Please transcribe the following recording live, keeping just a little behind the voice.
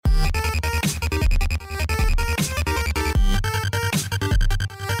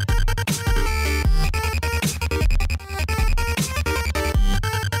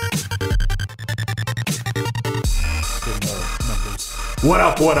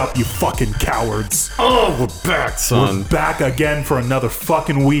What up, you fucking cowards? Oh, we're back, son. We're back again for another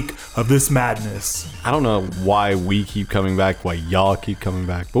fucking week of this madness. I don't know why we keep coming back, why y'all keep coming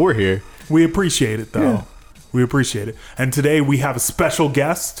back, but we're here. We appreciate it, though. Yeah. We appreciate it. And today we have a special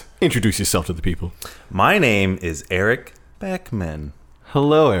guest. Introduce yourself to the people. My name is Eric Beckman.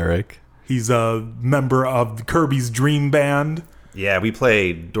 Hello, Eric. He's a member of Kirby's Dream Band. Yeah, we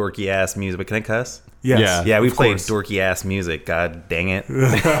play dorky ass music. But can I cuss? Yes. Yeah, we play dorky ass music. God dang it.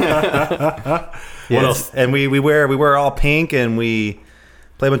 What else? And we wear all pink, and we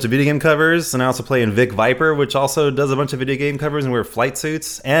play a bunch of video game covers. And I also play in Vic Viper, which also does a bunch of video game covers, and wear flight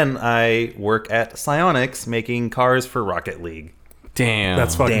suits. And I work at Psyonix making cars for Rocket League. Damn.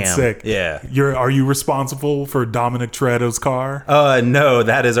 That's fucking sick. Yeah. Are you responsible for Dominic Toretto's car? No,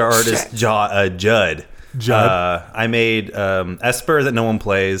 that is our artist, Judd. Judd. I made Esper that no one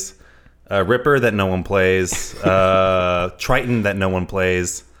plays, Ripper that no one plays, Triton that no one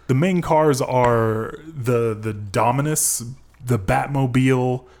plays. The main cars are the Dominus, the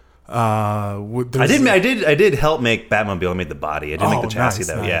Batmobile. I did help make Batmobile. I made the body. I didn't make the chassis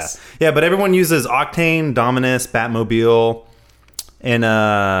though. Nice. Yeah. But everyone uses Octane, Dominus, Batmobile, and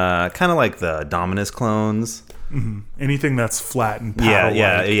kind of like the Dominus clones. Mm-hmm. Anything that's flat and paddle.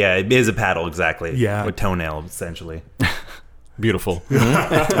 Yeah. It is a paddle, exactly. Yeah. With toenail, essentially. Beautiful.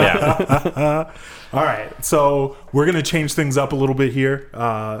 Yeah. All right, so we're gonna change things up a little bit here.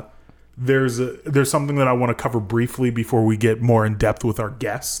 There's something that I want to cover briefly before we get more in depth with our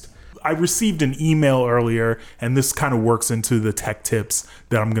guest. I received an email earlier, and this kind of works into the tech tips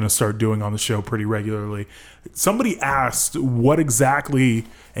that I'm going to start doing on the show pretty regularly. Somebody asked what exactly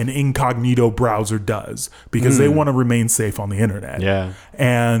an incognito browser does, because they want to remain safe on the internet. Yeah.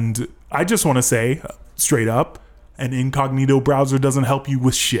 And I just want to say straight up, an incognito browser doesn't help you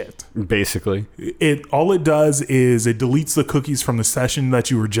with shit. Basically. All it does is it deletes the cookies from the session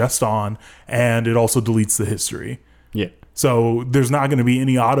that you were just on, and it also deletes the history. Yeah. So there's not going to be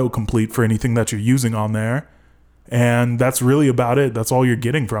any autocomplete for anything that you're using on there. And that's really about it. That's all you're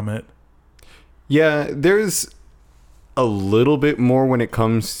getting from it. Yeah, there's a little bit more when it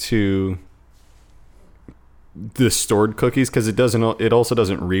comes to the stored cookies, because it also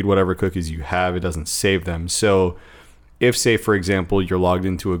doesn't read whatever cookies you have. It doesn't save them. So if, say, for example, you're logged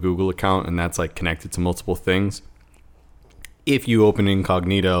into a Google account and that's like connected to multiple things, if you open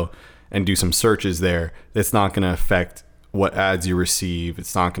incognito and do some searches there, it's not going to affect what ads you receive.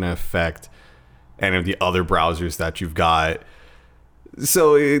 It's not going to affect any of the other browsers that you've got.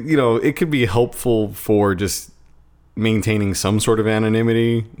 So, it could be helpful for just maintaining some sort of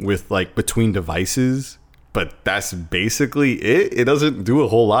anonymity with like between devices, but that's basically it. It doesn't do a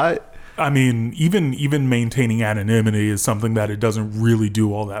whole lot. I mean, even maintaining anonymity is something that it doesn't really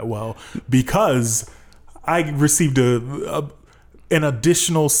do all that well, because I received an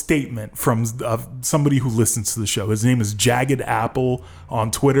additional statement from somebody who listens to the show. His name is Jagged Apple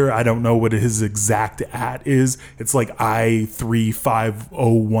on Twitter. I don't know what his exact @ is. It's like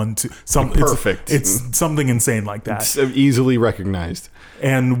I35012. Perfect. It's something insane like that. It's easily recognized.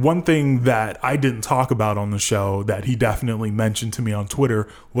 And one thing that I didn't talk about on the show that he definitely mentioned to me on Twitter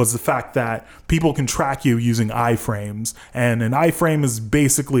was the fact that people can track you using iframes. And an iframe is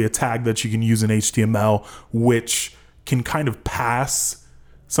basically a tag that you can use in HTML, which can kind of pass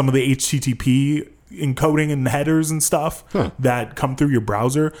some of the HTTP encoding and headers and stuff that come through your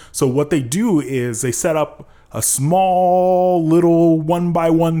browser. So what they do is they set up a small little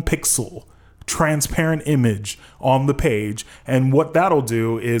 1x1 pixel transparent image on the page, and what that'll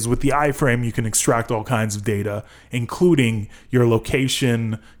do is with the iframe you can extract all kinds of data, including your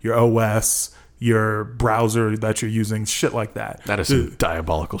location, your OS, your browser that you're using, shit like that. That is some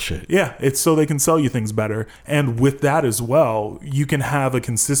diabolical shit. Yeah, it's so they can sell you things better. And with that as well, you can have a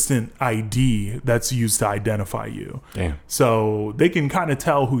consistent ID that's used to identify you. Damn. So they can kind of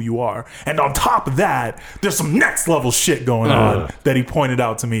tell who you are. And on top of that, there's some next level shit going on that he pointed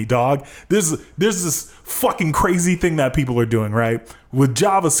out to me, dog. There's this fucking crazy thing that people are doing, right? With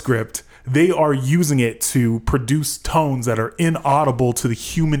JavaScript, they are using it to produce tones that are inaudible to the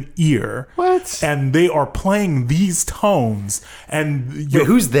human ear. What? And they are playing these tones. And Wait,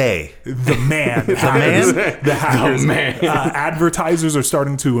 who's they? the man, the hackers, advertisers are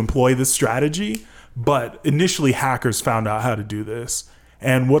starting to employ this strategy. But initially, hackers found out how to do this.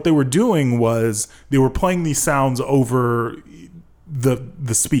 And what they were doing was they were playing these sounds over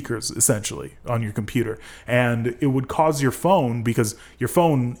the speakers, essentially, on your computer. And it would cause your phone, because your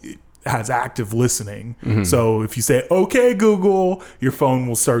phone has active listening. So if you say, okay, Google, your phone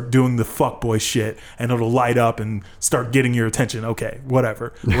will start doing the fuckboy shit and it'll light up and start getting your attention. Okay,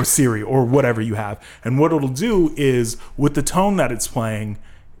 whatever. Or Siri or whatever you have. And what it'll do is with the tone that it's playing,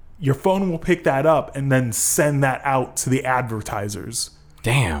 your phone will pick that up and then send that out to the advertisers.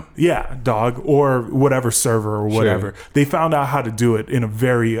 Damn. Yeah, dog, or whatever server or whatever. Sure. They found out how to do it in a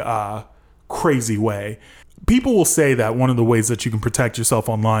very crazy way. People will say that one of the ways that you can protect yourself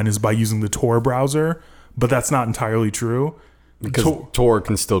online is by using the Tor browser, but that's not entirely true. Because Tor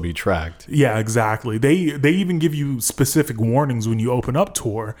can still be tracked. Yeah, exactly. They even give you specific warnings when you open up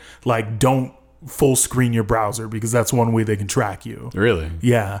Tor, like don't full screen your browser because that's one way they can track you. Really?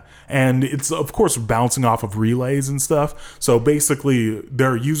 Yeah. And it's, of course, bouncing off of relays and stuff. So basically, there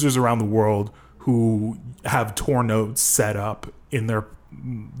are users around the world who have Tor nodes set up in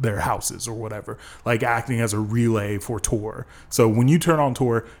their houses or whatever, like acting as a relay for Tor. So when you turn on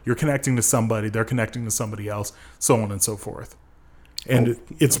Tor, you're connecting to somebody, they're connecting to somebody else, so on and so forth. And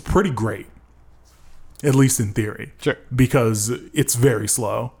it's pretty great, at least in theory. Sure. Because it's very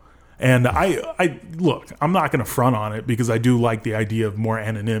slow. And I look, I'm not going to front on it because I do like the idea of more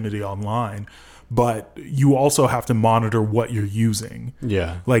anonymity online, but you also have to monitor what you're using.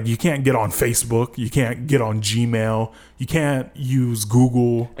 Yeah. Like you can't get on Facebook, you can't get on Gmail, you can't use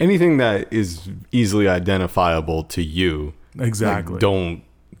Google. Anything that is easily identifiable to you. Exactly. Like,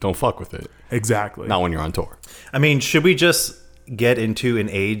 don't fuck with it. Exactly. Not when you're on Tor. I mean, should we just get into an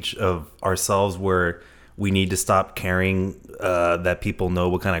age of ourselves where we need to stop caring that people know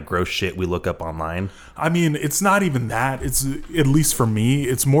what kind of gross shit we look up online? I mean, it's not even that. It's, at least for me,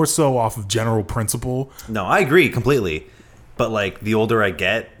 it's more so off of general principle. No, I agree completely. But like the older I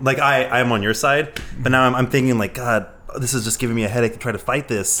get, like I'm on your side, but now I'm thinking like, God, this is just giving me a headache to try to fight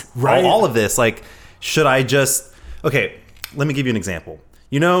this. Right. All of this. Like, should I just, okay, let me give you an example.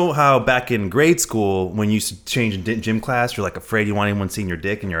 You know how back in grade school, when you used to change in gym class, you're like afraid you want anyone seeing your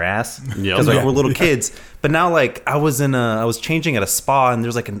dick in your ass? Yep. Because like Yeah. we're little kids. But now like I was changing at a spa and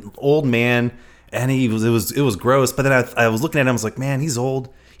there's like an old man and it was gross. But then I was looking at him, I was like, man, he's old.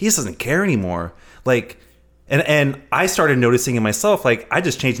 He just doesn't care anymore. Like, and I started noticing in myself, like I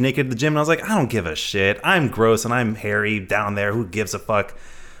just changed naked at the gym and I was like, I don't give a shit. I'm gross and I'm hairy down there. Who gives a fuck?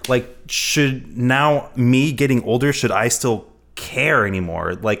 Like, should now me getting older, should I still care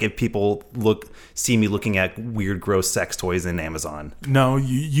anymore? Like if people see me looking at weird gross sex toys in Amazon? No,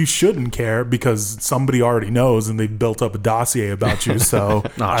 you shouldn't care because somebody already knows and they've built up a dossier about you. So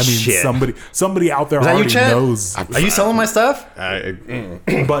I mean, shit. somebody out there Is that you, already Chet? knows. Are you selling my stuff?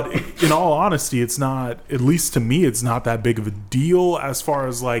 But in all honesty, it's not, at least to me, it's not that big of a deal as far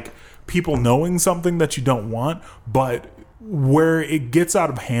as like people knowing something that you don't want. But where it gets out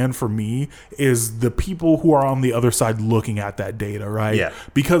of hand for me is the people who are on the other side looking at that data, right? Yeah.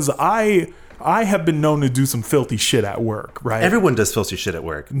 Because I have been known to do some filthy shit at work, right? Everyone does filthy shit at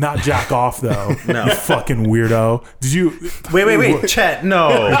work. Not jack off though. No. You fucking weirdo. Did you Wait, Chet, no.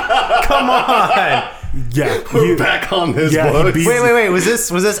 Come on. Yeah. We're back on this. Yeah, he book. beat- Wait, was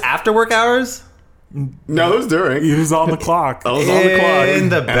this after work hours? No, it was during. He was on the clock. I was on the clock. In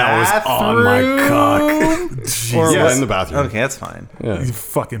the and I was on my cock. Or Yeah, was- in the bathroom. Okay, that's fine. Yeah. You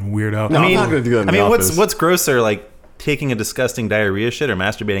fucking weirdo. No, I'm not gonna do that in the office. what's grosser, like taking a disgusting diarrhea shit or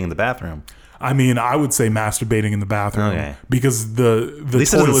masturbating in the bathroom? I mean, I would say masturbating in the bathroom Okay. because the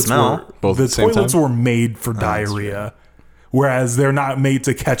least it doesn't toilets smell. were Both the at the same toilets time? were made for diarrhea, whereas they're not made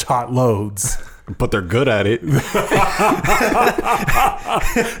to catch hot loads. But they're good at it.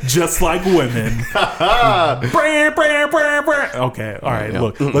 Just like women. Okay, all right. Yeah.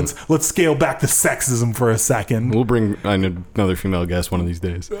 Look, let's scale back the sexism for a second. We'll bring another female guest one of these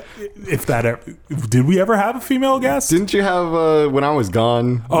days. If that ever, did we ever have a female guest? Didn't you have when I was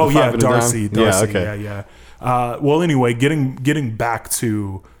gone? Oh the yeah, five at a time? Darcy. Yeah, okay. Yeah. Well, anyway, getting back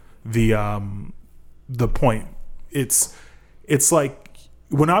to the point, it's like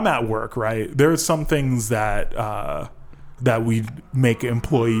when I'm at work, right? There are some things that we make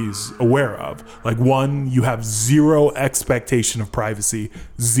employees aware of. Like one, you have zero expectation of privacy.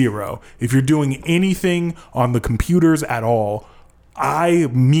 Zero. If you're doing anything on the computers at all,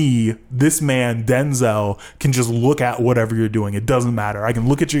 this man, Denzel, can just look at whatever you're doing. It doesn't matter. I can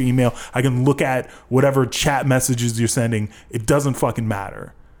look at your email. I can look at whatever chat messages you're sending. It doesn't fucking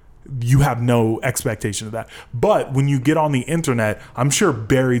matter. you have no expectation of that. But when you get on the internet, I'm sure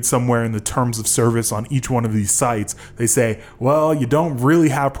buried somewhere in the terms of service on each one of these sites, they say, well, you don't really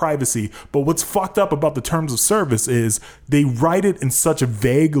have privacy. But what's fucked up about the terms of service is they write it in such a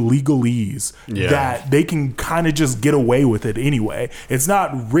vague legalese that they can kind of just get away with it anyway. It's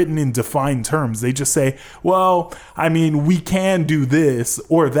not written in defined terms. They just say, well, I mean, we can do this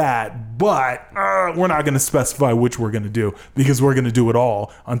or that, but we're not going to specify which we're going to do because we're going to do it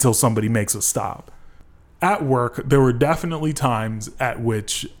all until somebody makes us stop. At work, there were definitely times at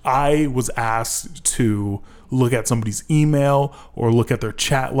which I was asked to look at somebody's email or look at their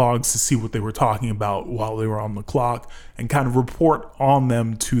chat logs to see what they were talking about while they were on the clock and kind of report on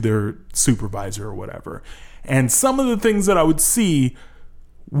them to their supervisor or whatever. And some of the things that I would see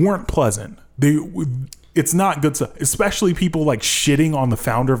weren't pleasant. It's not good stuff, especially people like shitting on the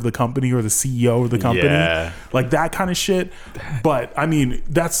founder of the company or the CEO of the company, like that kind of shit. But I mean,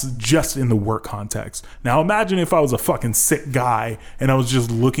 that's just in the work context. Now imagine if I was a fucking sick guy and I was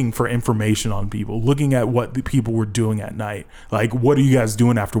just looking for information on people, looking at what the people were doing at night. Like, what are you guys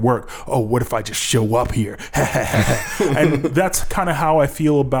doing after work? Oh, what if I just show up here? And that's kind of how I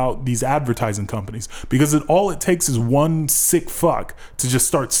feel about these advertising companies, because all it takes is one sick fuck to just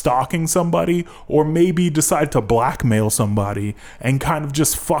start stalking somebody, or maybe decide to blackmail somebody and kind of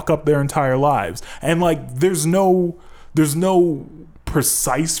just fuck up their entire lives. And like, there's no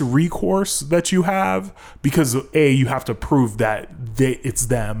precise recourse that you have, because you have to prove that it's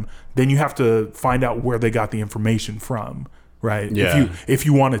them. Then you have to find out where they got the information from, right? Yeah. If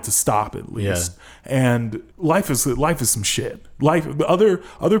you want it to stop, at least. And life is some shit.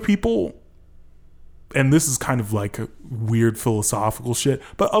 Other people, and this is kind of like a weird philosophical shit,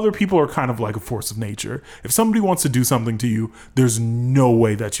 but other people are kind of like a force of nature. If somebody wants to do something to you, there's no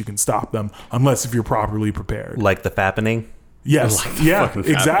way that you can stop them unless if you're properly prepared. Like the fappening? Yes. Like Yeah, fucking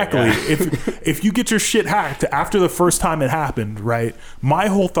exactly. happening, If you get your shit hacked after the first time it happened, right? My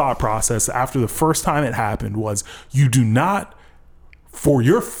whole thought process after the first time it happened was, you do not, for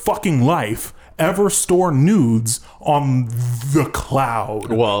your fucking life, ever store nudes on the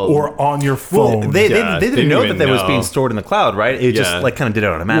cloud or on your phone. Well, they didn't know that even was being stored in the cloud, right? It just like kind of did it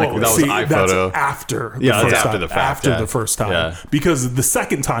automatically. That was iPhoto. That's after the fact. the first time. Because the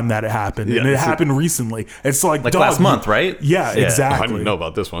second time that it happened, and it happened recently, it's like last month, right? Yeah, exactly. I didn't know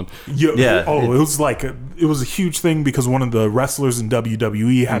about this one. Yeah. Oh, it was a huge thing because one of the wrestlers in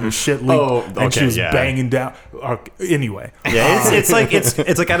WWE had her shit leaked, and she was banging down. Anyway, it's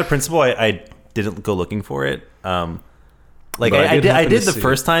like out of principle, I didn't go looking for it. Like I did the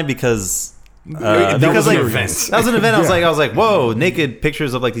first time because that was an event. That was an event. I was like, whoa, naked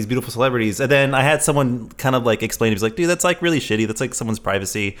pictures of like these beautiful celebrities. And then I had someone kind of like explain. He was like, dude, that's like really shitty. That's like someone's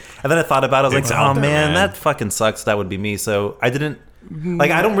privacy. And then I thought about it. I was like, oh man, that fucking sucks. That would be me. So I didn't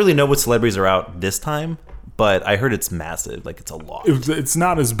I don't really know what celebrities are out this time, but I heard it's massive. Like it's a lot. It's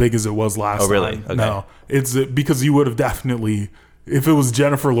not as big as it was last time. Oh, really? Okay. No, it's because you would have definitely. If it was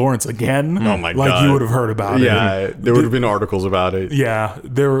Jennifer Lawrence again, oh my God, you would have heard about it. Yeah, there would have been articles about it. Yeah,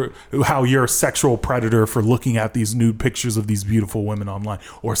 how you're a sexual predator for looking at these nude pictures of these beautiful women online,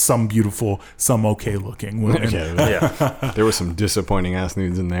 or some beautiful, some okay looking women. There were some disappointing ass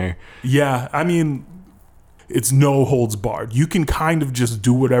nudes in there. Yeah, I mean, it's no holds barred. You can kind of just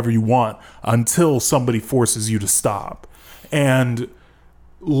do whatever you want until somebody forces you to stop. And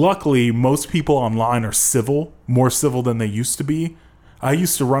luckily, most people online are civil, more civil than they used to be. I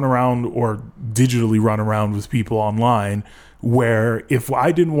used to run around or digitally run around with people online where if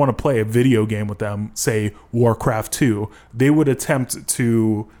I didn't want to play a video game with them, say Warcraft 2, they would attempt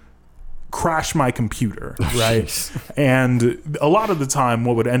to crash my computer, right? And a lot of the time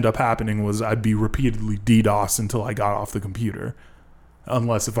what would end up happening was I'd be repeatedly DDoS until I got off the computer,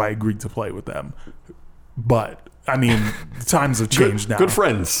 unless if I agreed to play with them. But I mean, the times have changed now. Good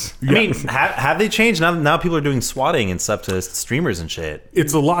friends. I mean, have they changed? Now people are doing swatting and stuff to streamers and shit.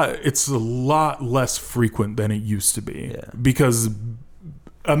 It's a lot less frequent than it used to be. Yeah. Because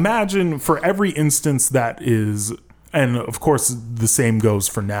imagine for every instance that is, and of course the same goes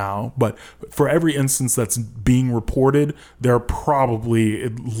for now, but for every instance that's being reported, there's probably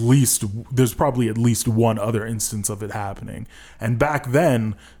at least one other instance of it happening. And back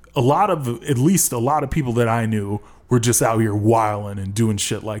then, a lot of people that I knew were just out here wilding and doing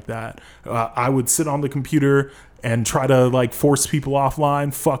shit like that. I would sit on the computer and try to like force people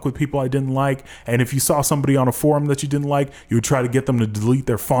offline, fuck with people I didn't like. And if you saw somebody on a forum that you didn't like, you would try to get them to delete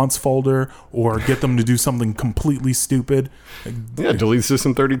their fonts folder or get them to do something completely stupid. Yeah, delete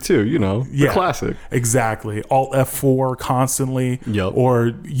System 32, the classic. Exactly. Alt F4 constantly. Yep.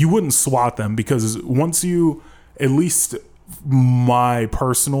 Or you wouldn't swat them because once you at least my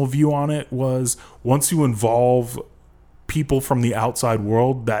personal view on it was, once you involve people from the outside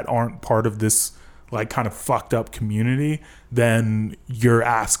world that aren't part of this like kind of fucked up community, then you're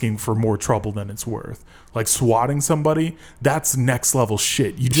asking for more trouble than it's worth. Like swatting somebody, that's next level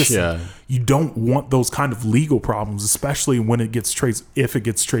shit. You just you don't want those kind of legal problems, especially when it gets traced, if it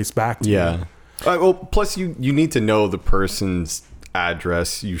gets traced back to you. Well, plus you need to know the person's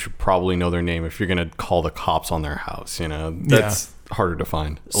address. You should probably know their name if you're gonna call the cops on their house. You know, that's harder to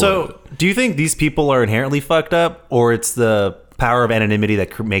find. So, do you think these people are inherently fucked up, or it's the power of anonymity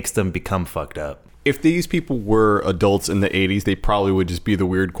that makes them become fucked up? If these people were adults in the 80s, they probably would just be the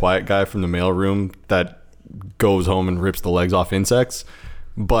weird quiet guy from the mailroom that goes home and rips the legs off insects.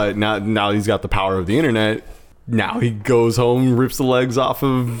 But now he's got the power of the internet. Now he goes home and rips the legs off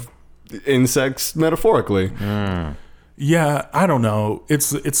of insects metaphorically. Yeah, I don't know.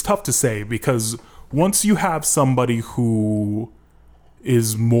 It's tough to say, because once you have somebody who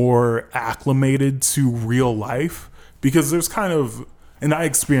is more acclimated to real life, because there's kind of, and I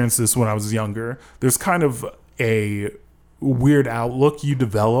experienced this when I was younger, there's kind of a weird outlook you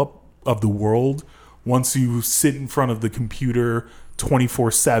develop of the world once you sit in front of the computer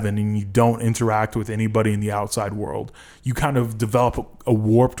 24/7 and you don't interact with anybody in the outside world. You kind of develop a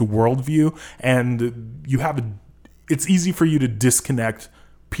warped worldview, and you have it's easy for you to disconnect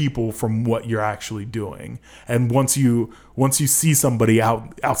people from what you're actually doing. And once you see somebody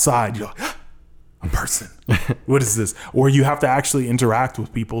outside, you're like, a person. What is this? Or you have to actually interact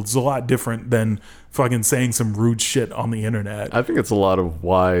with people. It's a lot different than fucking saying some rude shit on the internet. I think it's a lot of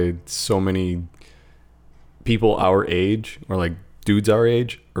why so many people our age, or like dudes our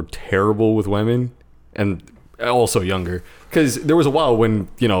age, are terrible with women, and also younger. Because there was a while when,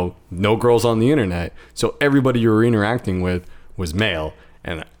 you know, no girls on the internet, so everybody you were interacting with was male,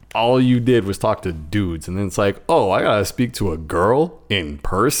 and all you did was talk to dudes. And then it's like, oh, I gotta speak to a girl in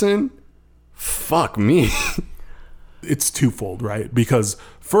person? Fuck me. It's twofold, right? Because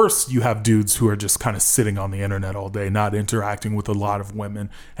first you have dudes who are just kind of sitting on the internet all day, not interacting with a lot of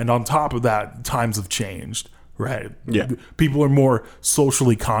women. And on top of that, times have changed, right? Yeah. People are more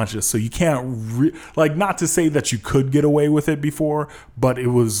socially conscious. So you can't, like, not to say that you could get away with it before, but it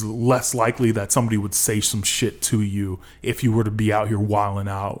was less likely that somebody would say some shit to you if you were to be out here wilding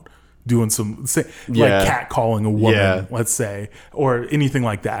out, doing some, like catcalling a woman, let's say, or anything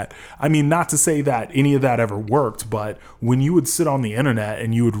like that. I mean, not to say that any of that ever worked, but when you would sit on the internet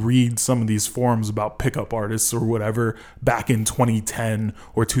and you would read some of these forums about pickup artists or whatever back in 2010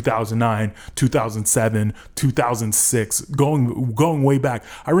 or 2009, 2007, 2006, going way back.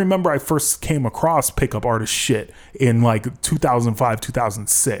 I remember I first came across pickup artist shit in like 2005,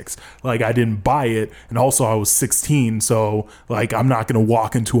 2006. Like, I didn't buy it, and also I was 16, so like I'm not going to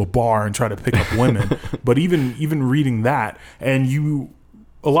walk into a bar and try to pick up women. But even reading that, and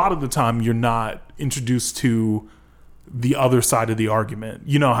a lot of the time you're not introduced to the other side of the argument.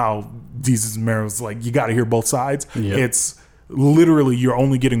 You know how Jesus and Mary was like, you got to hear both sides. Yep. It's literally you're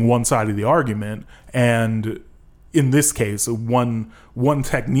only getting one side of the argument, and in this case, one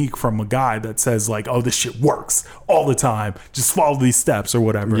technique from a guy that says like, oh, this shit works all the time, just follow these steps or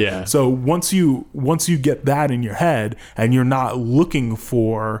whatever. Yeah. So once you get that in your head and you're not looking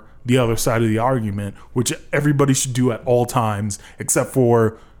for the other side of the argument, which everybody should do at all times, except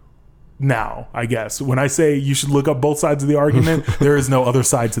for now, I guess. When I say you should look up both sides of the argument, there is no other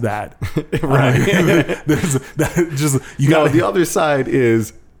side to that. Right. There's that, just you No, got the other side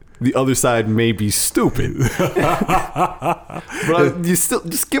is, the other side may be stupid. But you still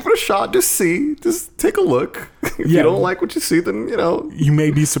just give it a shot. Just see. Just take a look. If you don't like what you see, then, you know. You may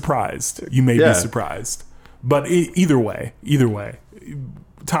be surprised. You may be surprised. But either way,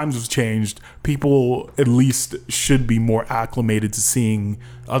 times have changed. People at least should be more acclimated to seeing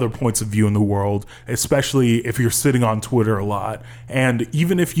other points of view in the world, especially if you're sitting on Twitter a lot. And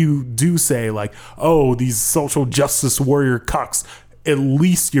even if you do say like, oh, these social justice warrior cucks, at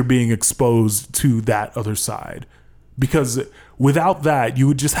least you're being exposed to that other side. Because without that, you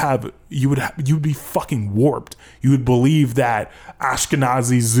would just have, you'd be fucking warped. You would believe that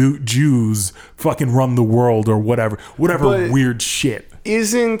Ashkenazi Jews fucking run the world or whatever But weird shit.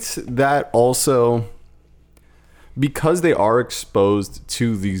 Isn't that also because they are exposed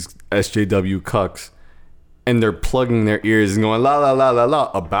to these SJW cucks and they're plugging their ears and going la la la la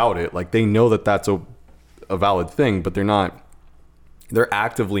la about it? Like, they know that that's a valid thing, but they're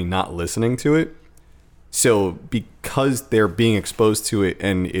actively not listening to it. So because they're being exposed to it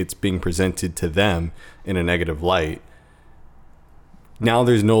and it's being presented to them in a negative light, now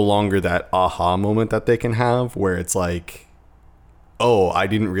there's no longer that aha moment that they can have where it's like, oh, I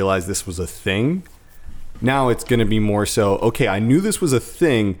didn't realize this was a thing. Now it's going to be more so, okay, I knew this was a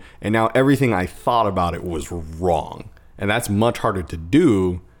thing, and now everything I thought about it was wrong. And that's much harder to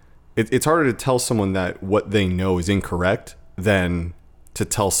do. It's harder to tell someone that what they know is incorrect than to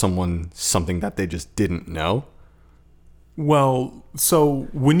tell someone something that they just didn't know. Well, so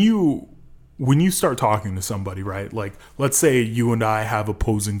when you start talking to somebody, right? Like, let's say you and I have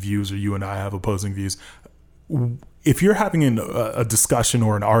opposing views, or you and I have opposing views. If you're having a discussion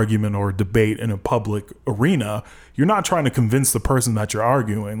or an argument or a debate in a public arena, you're not trying to convince the person that you're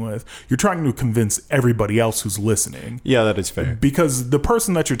arguing with. You're trying to convince everybody else who's listening. Yeah, that is fair. Because the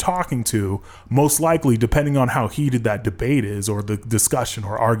person that you're talking to, most likely, depending on how heated that debate is, or the discussion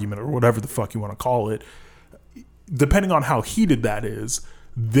or argument or whatever the fuck you want to call it, depending on how heated that is,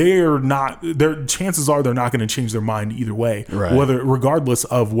 chances are they're not going to change their mind either way, right. regardless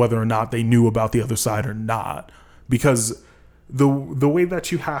of whether or not they knew about the other side or not. Because the way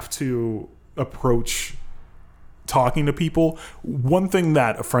that you have to approach talking to people, one thing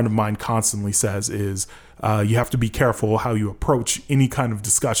that a friend of mine constantly says is you have to be careful how you approach any kind of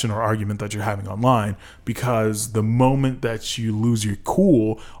discussion or argument that you're having online, because the moment that you lose your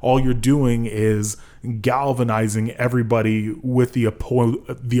cool, all you're doing is galvanizing everybody with the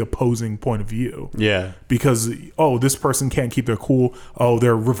opposing point of view. Yeah. Because, this person can't keep their cool.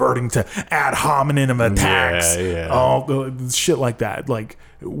 They're reverting to ad hominem attacks. Yeah. Shit like that. Like,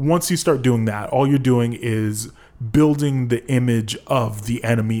 once you start doing that, all you're doing is building the image of the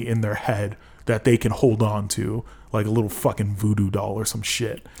enemy in their head that they can hold on to, like a little fucking voodoo doll or some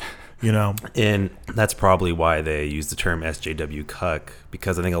shit. You know? And that's probably why they use the term SJW cuck,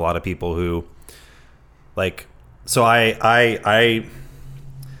 because I think a lot of people who, like, so I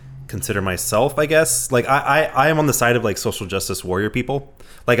consider myself, I guess, like I am on the side of like social justice warrior people.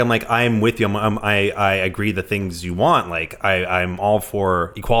 Like, I'm with you. I agree the things you want. Like, I'm all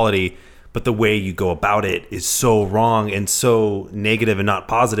for equality, but the way you go about it is so wrong and so negative and not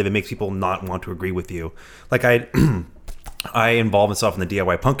positive. It makes people not want to agree with you. Like, I involved myself in the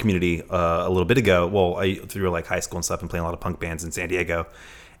DIY punk community a little bit ago. Well, through like high school and stuff, and playing a lot of punk bands in San Diego.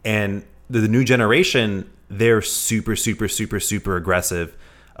 And the new generation, they're super, super, super, super aggressive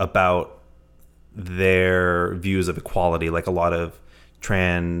about their views of equality. Like a lot of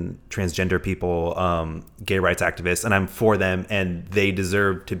transgender people, gay rights activists, and I'm for them, and they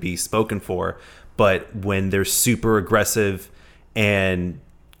deserve to be spoken for. But when they're super aggressive and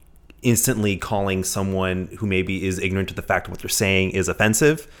instantly calling someone who maybe is ignorant to the fact of what they're saying is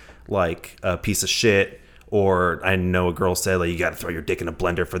offensive, like a piece of shit, or I know a girl said, like, you got to throw your dick in a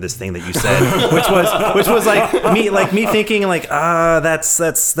blender for this thing that you said, which was like me thinking like, that's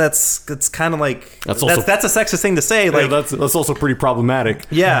kind of like that's a sexist thing to say. Like, that's also pretty problematic.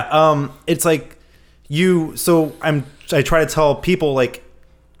 Yeah. It's like I try to tell people, like,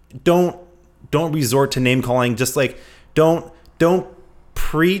 don't resort to name calling. Just like, don't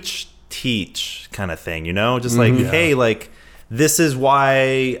preach, teach kind of thing, you know, just like, hey, like, this is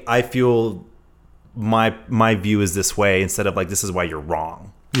why I feel my view is this way, instead of like, this is why you're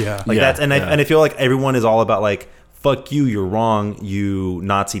wrong. Yeah. Like that's, and I feel like everyone is all about like, fuck you, you're wrong, you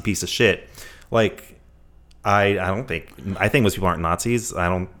Nazi piece of shit. Like, I think most people aren't Nazis.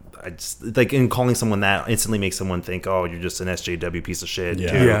 I just like, in calling someone that instantly makes someone think, oh, you're just an SJW piece of shit too.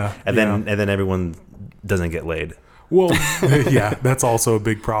 Yeah. And then everyone doesn't get laid. Well, yeah, that's also a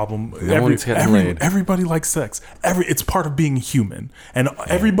big problem. Everybody likes sex. It's part of being human. And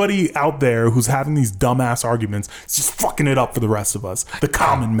everybody out there who's having these dumbass arguments is just fucking it up for the rest of us. The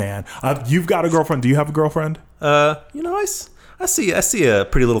common man. You've got a girlfriend. Do you have a girlfriend? I see a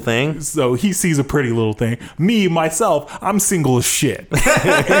pretty little thing. So he sees a pretty little thing. Me, myself, I'm single as shit.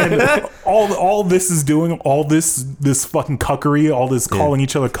 And all this is doing, all this fucking cuckery, all this calling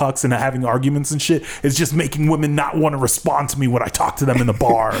each other cucks and having arguments and shit, is just making women not want to respond to me when I talk to them in the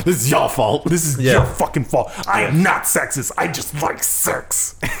bar. This is your fault. This is your fucking fault. I am not sexist. I just like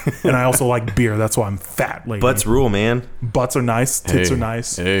sex. And I also like beer. That's why I'm fat lately. Butts rule, man. Butts are nice. Tits are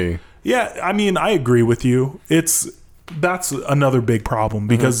nice. Hey. Yeah, I mean, I agree with you. That's another big problem,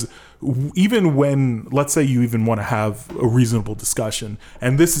 because even when, let's say you even want to have a reasonable discussion,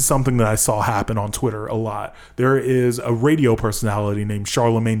 and this is something that I saw happen on Twitter a lot. There is a radio personality named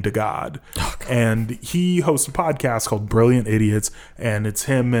Charlemagne de God, and he hosts a podcast called Brilliant Idiots, and it's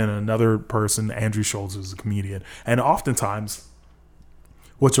him and another person, Andrew Schultz, who's a comedian. And oftentimes,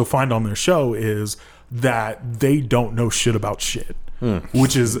 what you'll find on their show is that they don't know shit about shit.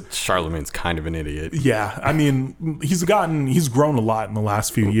 Which is, Charlemagne's kind of an idiot. Yeah, I mean, he's grown a lot in the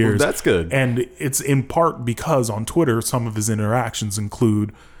last few years. Well, that's good. And it's in part because on Twitter, some of his interactions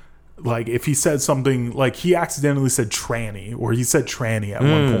include, like, if he said something, like he accidentally said tranny, or he said tranny at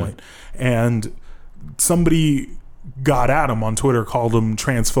one point, and somebody got at him on Twitter, called him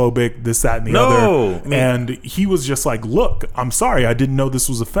transphobic, this, that, and the No! other. And he was just like, look, I'm sorry, I didn't know this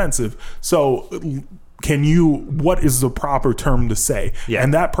was offensive. So what is the proper term to say? Yeah.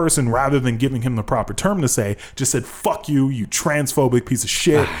 And that person, rather than giving him the proper term to say, just said, fuck you, you transphobic piece of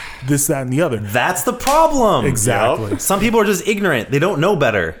shit, this, that, and the other. That's the problem. Exactly. Some people are just ignorant. They don't know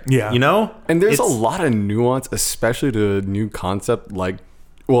better. Yeah. You know? And there's a It's- lot of nuance, especially to a new concept like,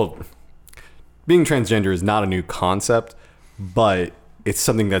 well, being transgender is not a new concept, but it's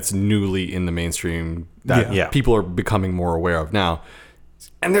something that's newly in the mainstream that Yeah. people are becoming more aware of now.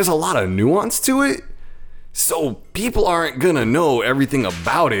 And there's a lot of nuance to it. So people aren't going to know everything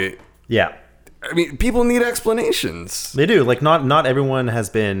about it. Yeah. I mean, people need explanations. They do. Like not everyone has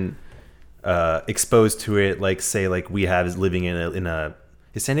been exposed to it. Like say like we have is living in a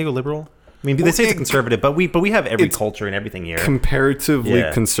is San Diego liberal? I mean, they say it's conservative, but we have every culture and everything here. Comparatively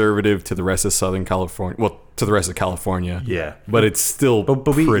Yeah. conservative to the rest of Southern California. Well, to the rest of California. Yeah. But it's still but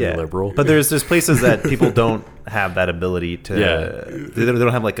pretty yeah. liberal. But there's places that people don't have that ability to. Yeah. They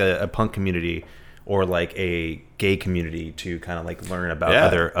don't have like a punk community or like a gay community to kind of like learn about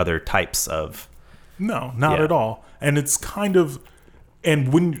Yeah. other types of. No, not Yeah. at all. And it's kind of,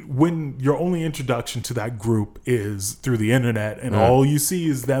 and when your only introduction to that group is through the internet, and all you see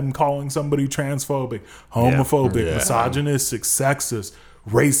is them calling somebody transphobic, homophobic, Yeah. misogynistic, sexist,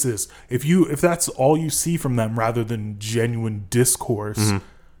 racist. If that's all you see from them, rather than genuine discourse,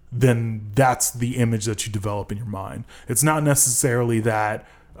 then that's the image that you develop in your mind. It's not necessarily that,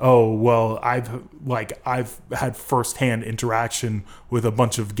 oh, well, I've had firsthand interaction with a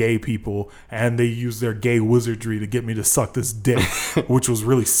bunch of gay people and they use their gay wizardry to get me to suck this dick, which was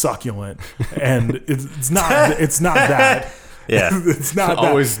really succulent. And it's not that. Yeah. It's not that.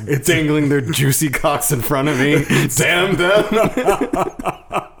 Always It's dangling their juicy cocks in front of me. Damn them.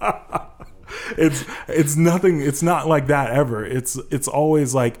 it's nothing. It's not like that ever. It's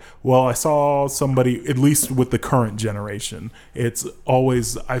always like, well, I saw somebody, at least with the current generation, it's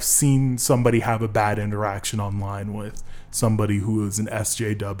always, I've seen somebody have a bad interaction online with somebody who is an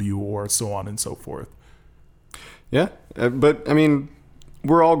SJW or so on and so forth. Yeah. But, I mean,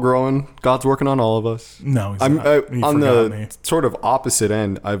 we're all growing. God's working on all of us. No, he's I'm not. You on forgot the me. sort of opposite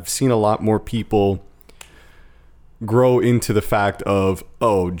end. I've seen a lot more people grow into the fact of,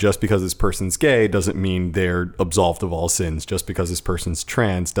 oh, just because this person's gay doesn't mean they're absolved of all sins. Just because this person's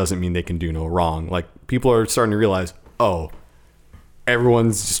trans doesn't mean they can do no wrong. Like, people are starting to realize, oh,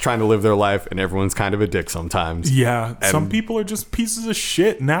 everyone's just trying to live their life and everyone's kind of a dick sometimes. Yeah, some And- people are just pieces of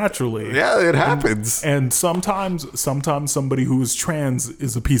shit naturally. Yeah, it happens. And sometimes somebody who is trans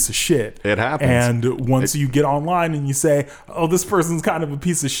is a piece of shit. It happens. And once you get online and you say, oh, this person's kind of a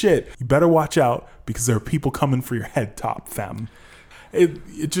piece of shit, you better watch out because there are people coming for your head top, fam.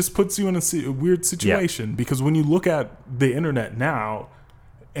 It just puts you in a weird situation because when you look at the internet now,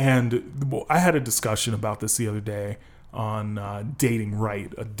 and I had a discussion about this the other day on Dating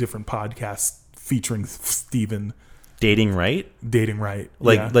Right, a different podcast featuring Steven. Dating right? Dating Right.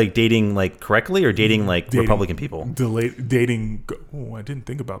 Like yeah. like dating like correctly or dating like Dating- Republican people? Dating. Oh, I didn't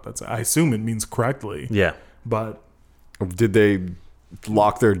think about that. I assume it means correctly. Yeah. But Did they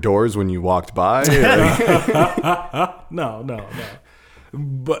lock their doors when you walked by? no.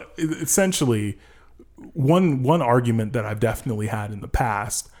 But essentially, one argument that I've definitely had in the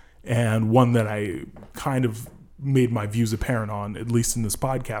past, and one that I kind of made my views apparent on, at least in this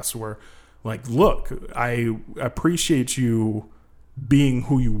podcast, were like, look, I appreciate you being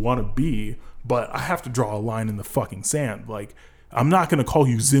who you want to be, but I have to draw a line in the fucking sand. Like, I'm not going to call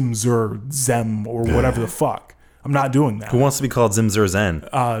you Zim, Zur, Zem, or whatever the fuck. I'm not doing that. Who wants to be called Zim Zur Zen?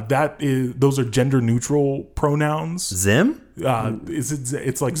 Those are gender neutral pronouns. Zim?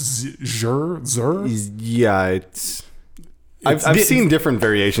 It's like Zur? Yeah, I've seen different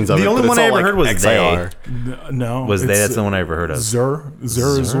variations of it. the only but one it's I all ever heard was XIR. No. Was they? it's That's the one I ever heard of. Zur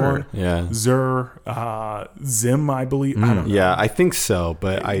is one. Yeah. Zur, Zim, I believe. I don't know. Yeah, I think so,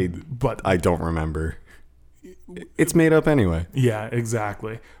 but But I don't remember. It's made up anyway. yeah,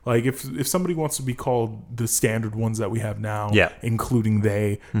 exactly. Like if somebody wants to be called the standard ones that we have now, Yeah. including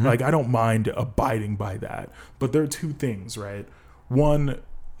they, like I don't mind abiding by that. But there are two things, right? One,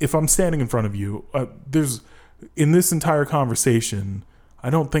 if I'm standing in front of you, there's in this entire conversation, I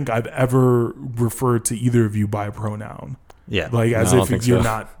don't think I've ever referred to either of you by a pronoun. Yeah. Like as No, I don't if think you're so.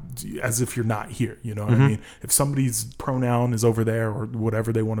 not, as if you're not here. You know what I mean? If somebody's pronoun is over there or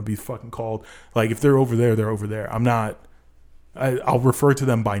whatever they want to be fucking called, like if they're over there, they're over there. I'm not. I'll refer to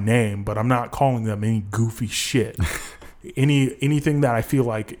them by name, but I'm not calling them any goofy shit. Anything that I feel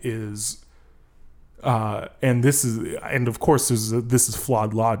like is And of course, this is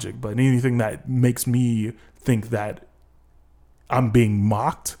flawed logic. But anything that makes me think that I'm being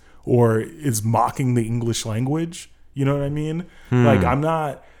mocked or is mocking the English language, you know what I mean? Like I'm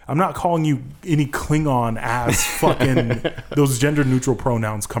not calling you any Klingon ass fucking. Those gender neutral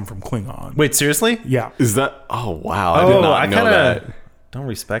pronouns come from Klingon. Wait, seriously? Yeah. Is that? Oh wow! I did not know that. Don't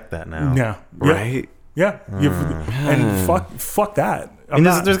respect that now. Yeah. Right? Yeah. And fuck that. I mean,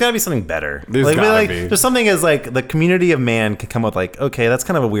 there's got to be something better. There's gotta be. There's something as like the community of man can come up with like, okay, that's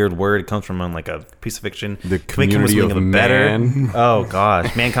kind of a weird word. It comes from like a piece of fiction. The Can we come up with community of something man. Oh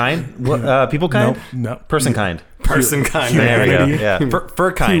gosh, mankind, what, people kind, No. person kind. Person kind. There we go. Humanity. Yeah,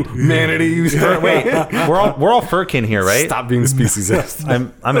 fur kind. Humanity. Wait, we're all furkin here, right? Stop being speciesist.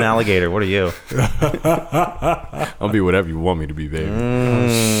 I'm an alligator. What are you? I'll be whatever you want me to be, baby.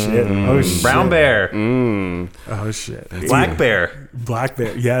 Oh shit. Brown bear, Oh shit. black bear. Black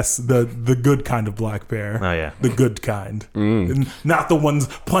bear. Yes, the good kind of black bear. Oh yeah. The good kind. And not the ones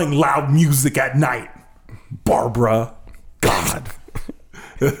playing loud music at night. Barbara. God.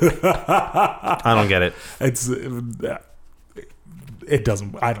 I don't get it. It's it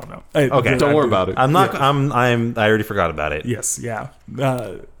doesn't. I don't know. Okay. Don't worry about it. I'm not. I already forgot about it. Yes. Yeah.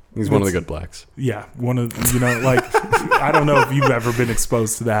 He's one of the good blacks. Yeah. One of like I don't know if you've ever been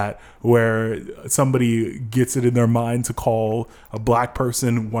exposed to that where somebody gets it in their mind to call a black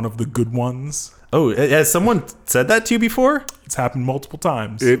person one of the good ones. Oh, has someone said that to you before? It's happened multiple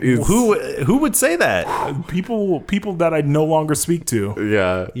times. It is. Who would say that? People that I no longer speak to.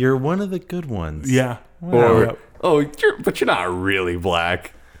 Yeah. You're one of the good ones. Yeah. Or Yep. but you're not really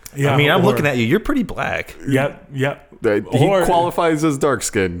black. Yeah. I mean, I'm or- looking at you. You're pretty black. Yep. Yep. He Or- qualifies as dark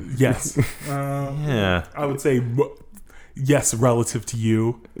skinned. Yes. Yeah. I would say yes, relative to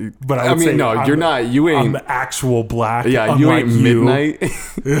you. But I would mean, say no, I'm- you're not. You I'm ain't. the actual black. Yeah, you unlike ain't midnight.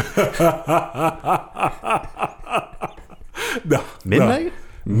 No, Midnight?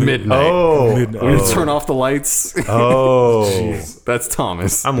 Midnight. Oh. Midnight. When you turn off the lights. Oh. That's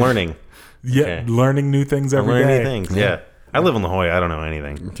Thomas. I'm learning. Yeah, Okay. learning new things every Learning day. new things. Yeah. I live in La Jolla. I don't know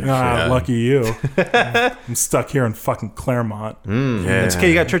anything. Ah, Yeah. lucky you. I'm stuck here in fucking Claremont. Yeah. It's okay.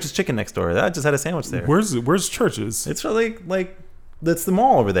 You got Church's Chicken next door. I just had a sandwich there. Where's Churches? It's really like that's the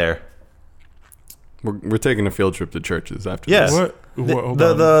mall over there. We're taking a field trip to churches after Yeah. this. What? The, Hold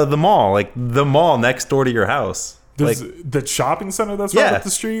on. the mall, like the mall next door to your house. There's Like the shopping center that's yeah, right up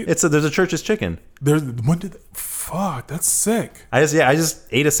the street. there's a Church's Chicken. Fuck, that's sick. I just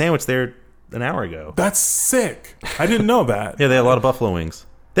ate a sandwich there an hour ago. That's sick. I didn't know that. Yeah, they had a lot of buffalo wings.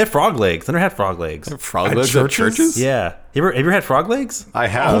 They had frog legs. I never had frog legs. Frog At legs at churches? churches? Yeah. Have you ever had frog legs? I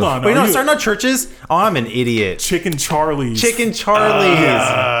have. Hold on. Wait, are no, you- sorry, not churches. Oh, I'm an idiot. Chicken Charlie's. Chicken Charlie's.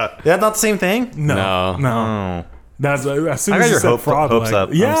 That's not the same thing? No. No. Oh. That's as soon I as got you your said frog hopes leg. up.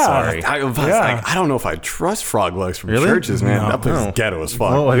 I'm Yeah. sorry. I don't know if I trust frog legs from Really? churches, man. No. That place No. is ghetto as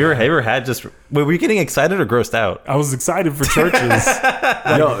fuck. Oh, have you ever had just... Wait, were you getting excited or grossed out? I was excited for Churches.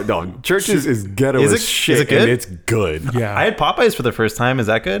 No, churches is ghetto Is as it- shit, is it good? and it's good. Yeah. I had Popeyes for the first time. Is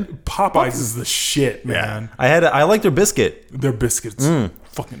that good? Popeyes is the shit, man. I like their biscuit. Their biscuits,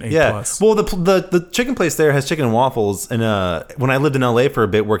 fucking A+. Yeah. Well, the chicken place there has chicken and waffles. And when I lived in LA for a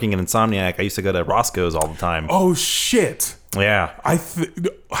bit working in Insomniac, I used to go to Roscoe's all the time. Oh shit! Yeah.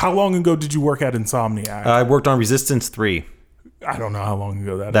 How long ago did you work at Insomniac? I worked on Resistance 3. I don't know how long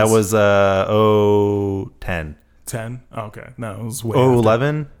ago that That is. was 10. 10. Okay, no, it was way. Oh, after.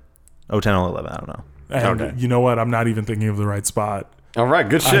 11? 10 or 11. I don't know. And Okay. you know what? I'm not even thinking of the right spot. All right,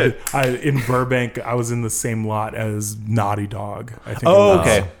 good shit. In Burbank, I was in the same lot as Naughty Dog. I think. it Oh, was.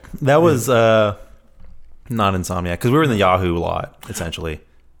 okay. That was not Insomniac because we were in the Yahoo lot, essentially.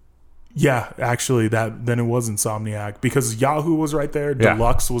 Yeah, actually, then it was Insomniac because Yahoo was right there. Yeah.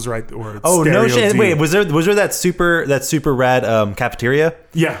 Deluxe was right there. Or Oh no Stereo shit! D. Wait, was there that super rad cafeteria?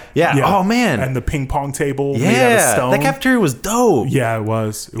 Yeah. Yeah. Oh, man. And the ping pong table made out of Yeah, stone. that cafeteria was dope. Yeah, it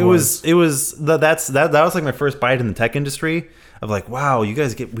was. It was that was like my first bite in the tech industry of like, wow, we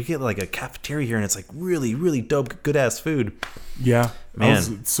get like a cafeteria here and it's like really, really dope, good ass food. Yeah, Man. I was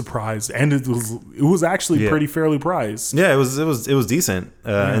surprised, and it was actually Yeah. pretty fairly priced. Yeah, it was decent.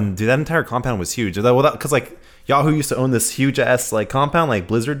 And dude, that entire compound was huge. Because like Yahoo used to own this huge ass like compound like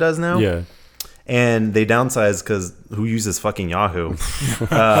Blizzard does now. Yeah. And they downsized because who uses fucking Yahoo?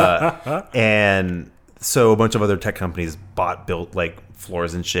 And so a bunch of other tech companies built like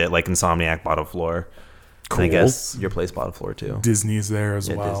floors and shit. Like Insomniac bought a floor. And I Cool. guess your place bought a floor too. Disney's there as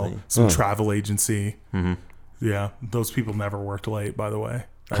well. Disney. Some travel agency. Mm-hmm. Yeah, those people never worked late, by the way.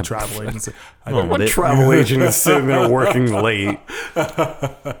 That travel agency. What They- travel agent is sitting there working late?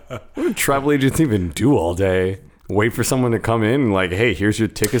 What do travel agents even do all day? wait for someone to come in and like, hey, here's your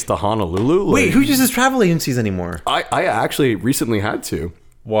tickets to Honolulu. Like, Wait, who uses travel agencies anymore? I actually recently had to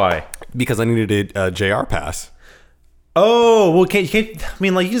Why? because I needed a JR pass. Oh, well, you can't, I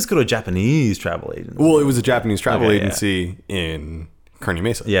mean, like, you just go to a Japanese travel agent. Well, it was a Japanese travel Okay, yeah. agency in Kearney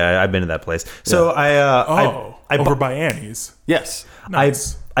Mesa. Yeah, I've been to that place. So I over by Annie's. Yes.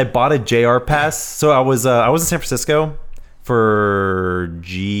 Nice. I bought a JR pass. So I was in San Francisco for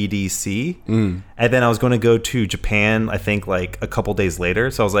GDC, and then I was going to go to Japan. I think like a couple days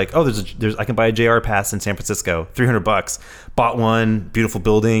later. So I was like, oh, there's I can buy a JR pass in San Francisco, $300. Bought one, beautiful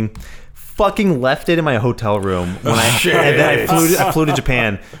building. Fucking left it in my hotel room when and then I flew to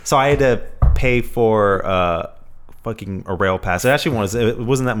Japan. So I had to pay for fucking a rail pass. It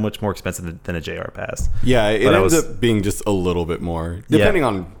wasn't that much more expensive than a JR pass. Yeah, it But ends up being just a little bit more, depending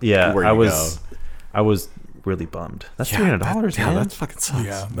on where you go. I was really bummed. That's $300, man. That's fucking sucks.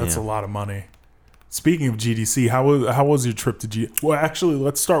 Yeah, that's Yeah. a lot of money. Speaking of GDC, how was your trip to GDC? Well, actually,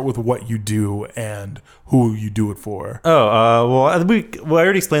 let's start with what you do and who you do it for. Well, I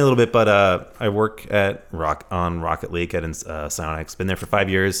already explained a little bit, but I work on Rocket League at Psyonix. Been there for 5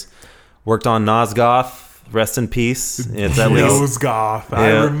 years. Worked on Nosgoth. Rest in peace. It's at least Goth.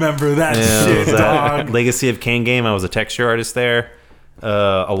 I remember that shit, dog. Legacy of Kain game. I was a texture artist there. A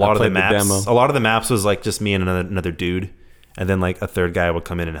lot of the played the maps. demo. A lot of the maps was like just me and another dude, and then like a third guy would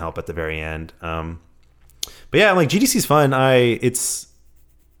come in and help at the very end. But yeah, like GDC's fun.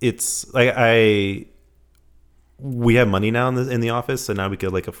 We have money now in the office, so now we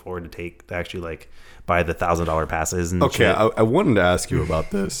could like afford to actually like buy the $1,000 passes and Okay, shit. I wanted to ask you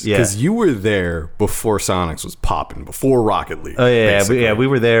about this Yeah. because you were there before Sonics was popping, before Rocket League. Oh yeah, basically. we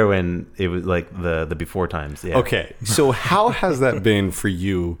were there when it was like the before times. Yeah. Okay, so how has that been for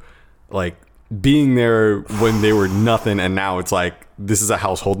you, like being there when they were nothing and now it's like this is a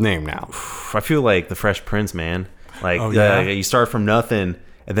household name now? I feel like the Fresh Prince, man. Like Oh, yeah? you start from nothing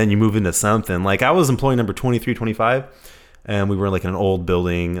and then you move into something. Like I was employee number 2325, and we were like in an old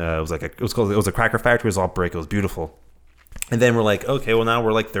building. It was a cracker factory. It was all brick. It was beautiful. And then we're like, okay, well now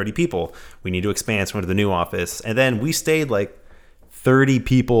we're like 30 people. We need to expand. So we went to the new office, and then we stayed like 30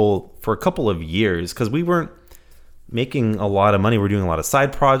 people for a couple of years because we weren't making a lot of money. We're doing a lot of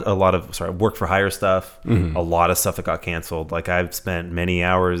work for hire stuff, a lot of stuff that got canceled. Like I've spent many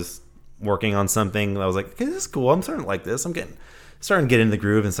hours working on something that I was like, okay, this is cool. I'm starting to like this. I'm starting to get into the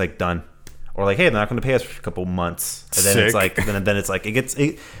groove, and it's like done. Or like, hey, they're not going to pay us for a couple months. And then it's like, then it's like,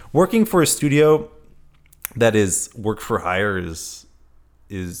 working for a studio that is work for hire is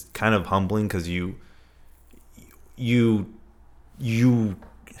kind of humbling because you're kind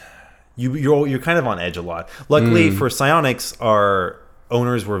of on edge a lot. Luckily for Psyonix, our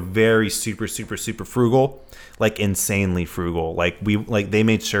owners were very super frugal, like insanely frugal. Like they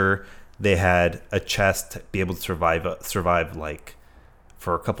made sure they had a chest to be able to survive like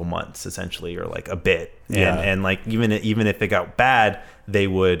for a couple months essentially, or like a bit. And like even if it got bad, they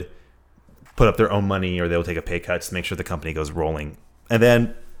would put up their own money or they'll take a pay cut to make sure the company goes rolling. And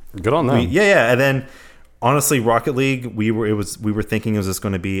then Good on them. and then honestly, Rocket League, we were thinking it was just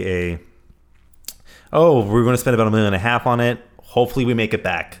going to be we're going to spend about $1.5 million on it. Hopefully we make it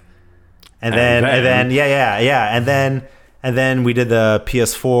back. And then we did the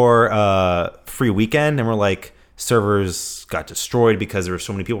PS4 free weekend, and we're like, servers got destroyed because there were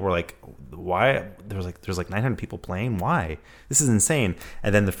so many people. We're like, why? There's like 900 people playing. Why? This is insane.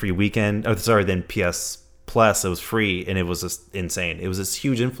 And then the free weekend, then PS Plus, it was free, and it was just insane. It was this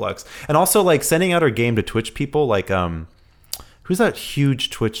huge influx, and also like sending out our game to Twitch people. Like, who's that huge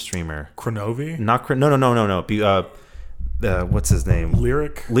Twitch streamer? Kronovi? No. What's his name?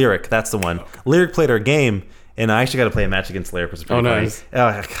 Lyric? That's the one. Lyric played our game, and I actually got to play a match against Lyric, which was pretty funny. Nice.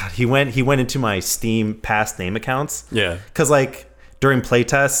 Oh God, he went into my Steam past name accounts. Yeah. Because like during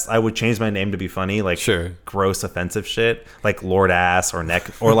playtests, I would change my name to be funny, like Sure. gross, offensive shit, like Lord Ass or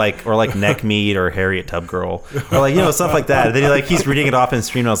Neck or like Neck Meat or Harriet Tub Girl or like stuff like that. And then he's reading it off in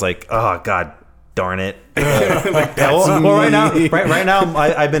stream, and I was like, oh God. Darn it! Right now,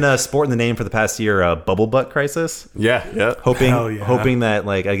 I've been sporting the name for the past year. Bubble Butt Crisis. Yeah. Hoping that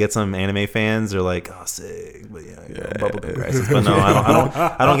like I get some anime fans. They're like, oh, sick, but Bubble Butt Crisis. But no,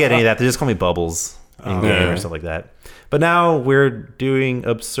 I don't get any of that. They just call me Bubbles in game or stuff like that. But now we're doing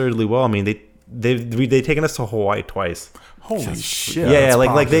absurdly well. I mean, they've taken us to Hawaii twice. Holy shit. Yeah,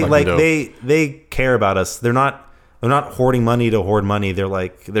 dope. they care about us. They're not hoarding money to hoard money.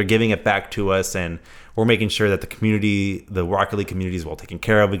 They're giving it back to us, and we're making sure that the Rocket League community is well taken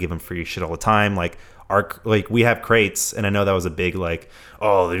care of. We give them free shit all the time. We have crates, and I know that was a big we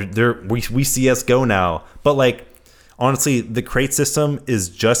see us go now, but like honestly, the crate system is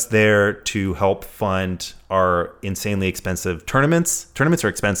just there to help fund our insanely expensive tournaments. Tournaments are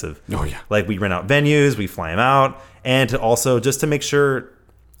expensive. Oh, yeah. Like we rent out venues, we fly them out, and to also just to make sure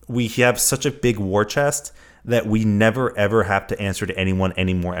we have such a big war chest that we never ever have to answer to anyone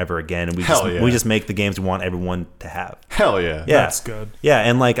anymore ever again. And we just make the games we want everyone to have. Hell yeah. Yeah, That's good. Yeah,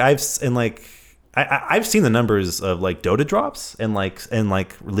 and like I've seen the numbers of like Dota drops and like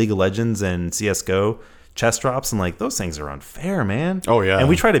League of Legends and CS:GO chest drops, and like those things are unfair, man. Oh, yeah. And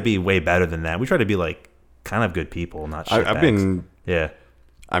we try to be way better than that. We try to be like kind of good people, not shitbags. I've been. Yeah.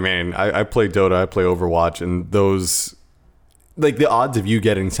 I mean, I play Dota, I play Overwatch, and those, like the odds of you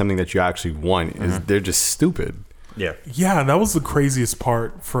getting something that you actually want is they're just stupid. Yeah. Yeah, that was the craziest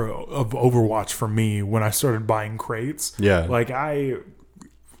part of Overwatch for me when I started buying crates. Yeah. Like I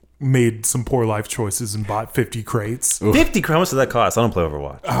made some poor life choices and bought 50 crates. 50. How much did that cost? I don't play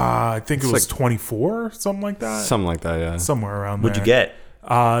Overwatch. I think it was like 24, something like that. Something like that, yeah. Somewhere around there. What'd you get?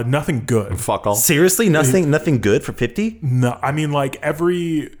 Nothing good. Fuck all. Seriously, nothing good for 50? No, I mean like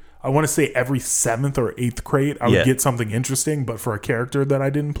I want to say every 7th or 8th crate, I would get something interesting, but for a character that I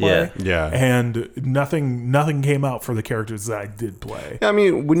didn't play. Yeah. And nothing came out for the characters that I did play. I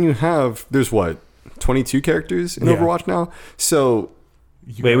mean, when you have, there's what, 22 characters in Yeah. Overwatch now? So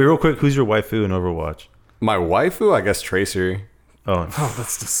Wait, real quick. Who's your waifu in Overwatch? my waifu, I guess Tracer. Oh, Oh,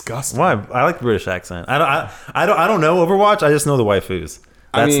 that's disgusting. why? I like the British accent. I don't know Overwatch. I just know the waifus.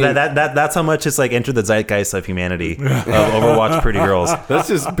 That's mean- that's how much it's like entered the zeitgeist of humanity of Overwatch pretty girls. That's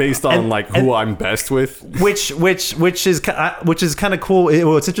just based on like who I'm best with. Which is kind of cool.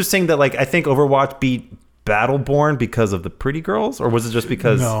 It's interesting that like I think Overwatch beat Battleborn because of the pretty girls, or was it just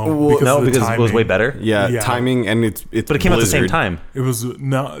because because because it was way timing. better? Yeah, Yeah. timing, and it's But it came out at the same Blizzard. time. It was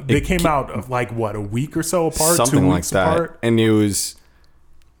they came out of like what, a week or so apart, Something 2 like weeks that. apart. And it was,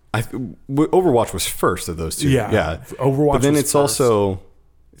 Overwatch was first of those two. Yeah. Overwatch But then was it's first. also,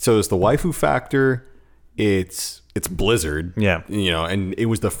 so it's the waifu factor. It's Blizzard. Yeah. You know, and it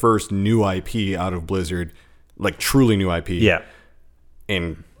was the first new IP out of Blizzard, like truly new IP. Yeah,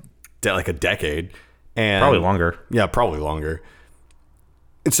 In like a decade. And probably longer. Yeah, probably longer.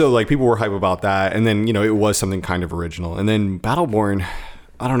 And so like people were hype about that, and then it was something kind of original. And then Battleborn,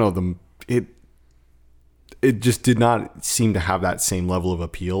 I don't know, it just did not seem to have that same level of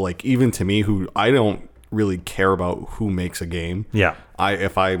appeal. Like even to me, who I don't really care about who makes a game. Yeah.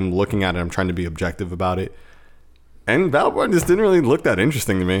 If I'm looking at it, I'm trying to be objective about it. And Battleborn just didn't really look that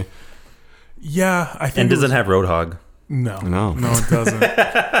interesting to me. Yeah, I think And it doesn't was- have Roadhog. No, No. it doesn't.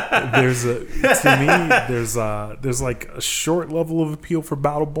 There's like a short level of appeal for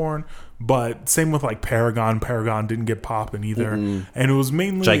Battleborn, but same with like Paragon. Paragon didn't get popping either, and it was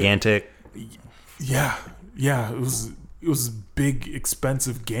mainly Gigantic. Yeah, it was a big,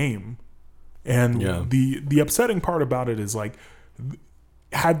 expensive game, and Yeah. the upsetting part about it is like,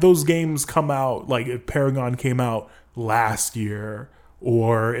 had those games come out, like if Paragon came out last year,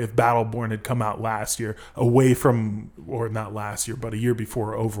 or if Battleborn had come out last year, away from, or not last year, but a year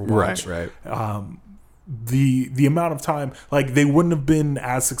before Overwatch, Right. the amount of time, like they wouldn't have been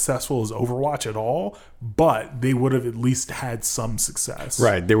as successful as Overwatch at all, but they would have at least had some success.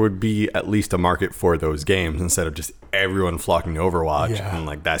 Right. There would be at least a market for those games instead of just everyone flocking to Overwatch Yeah. and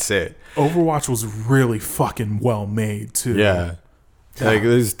like that's it. Overwatch was really fucking well made too. Yeah. Like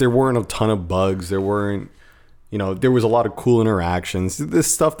there weren't a ton of bugs. There weren't, there was a lot of cool interactions.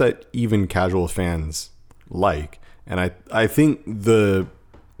 This stuff that even casual fans like. And I think the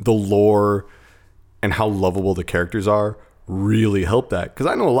lore and how lovable the characters are really help that. Because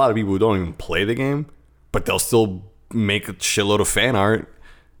I know a lot of people who don't even play the game, but they'll still make a shitload of fan art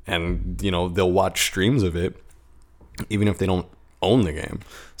and, they'll watch streams of it, even if they don't own the game.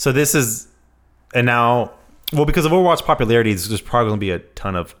 So this is, and now, well, because of Overwatch popularity, there's probably going to be a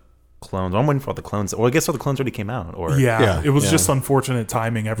ton of clones. I'm waiting for all the clones. Well, I guess all the clones already came out. Or Yeah, it was yeah. just unfortunate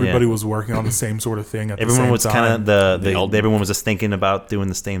timing. Everybody was working on the same sort of thing at the everyone same was time. kind of They all- everyone was just thinking about doing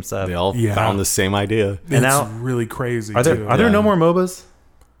the same stuff. They all Yeah. found the same idea. It's and now- really crazy. Are there too. no more MOBAs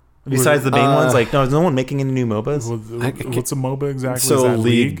besides the main ones? Like, no one making any new MOBAs. What's a MOBA exactly? Is So that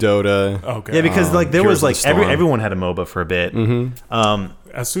League, Dota. Okay. Yeah, because like there Heroes was of the like Storm. everyone had a MOBA for a bit.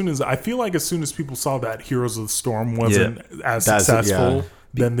 as soon as people saw that Heroes of the Storm wasn't as That's- successful, yeah.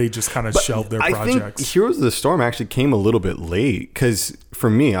 then they just kind of shelved their I projects. think Heroes of the Storm actually came a little bit late because for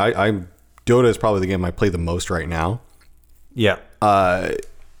me, I Dota is probably the game I play the most right now. Yeah.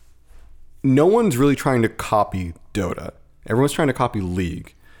 No one's really trying to copy Dota. Everyone's trying to copy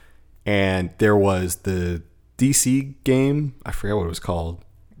League. And there was the DC game. I forget what it was called.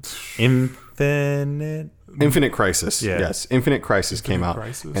 Infinite. Infinite Crisis. Yeah. Yes. Infinite Crisis came out.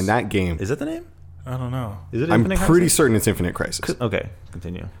 Crisis? And that game, Is that the name? I don't know. Is it I'm Infinite pretty Crisis? certain it's Infinite Crisis. Okay,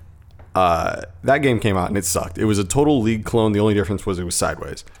 continue. That game came out and it sucked. It was a total League clone. The only difference was it was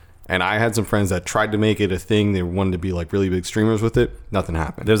sideways. And I had some friends that tried to make it a thing. They wanted to be like really big streamers with it. Nothing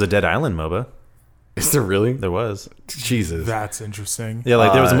happened. There was a Dead Island MOBA. Is there really? There was. Jesus. That's interesting. Yeah,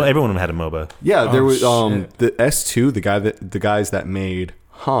 like there was. Everyone had a MOBA. Yeah, there was shit. the S2, the guys that made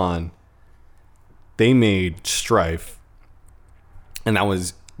Han, they made Strife. And that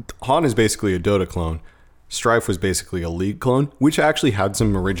was Han is basically a Dota clone. Strife was basically a League clone, which actually had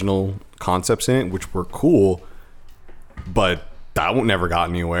some original concepts in it, which were cool, but that never got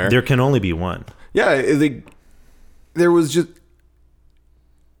anywhere. There can only be one. Yeah, there was just...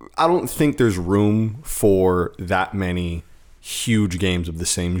 I don't think there's room for that many huge games of the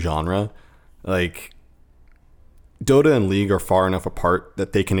same genre. Like, Dota and League are far enough apart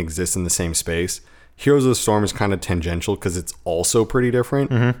that they can exist in the same space. Heroes of the Storm is kind of tangential because it's also pretty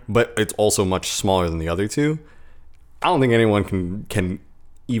different, but it's also much smaller than the other two. I don't think anyone can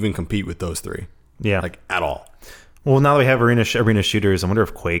even compete with those three. Yeah. Like, at all. Well, now that we have arena shooters, I wonder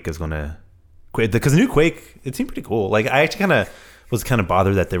if Quake is going to... Because the new Quake, it seemed pretty cool. Like, I actually was kind of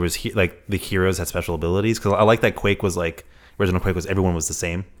bothered that there was, the heroes had special abilities. Because I like that Quake was like... Original Quake was everyone was the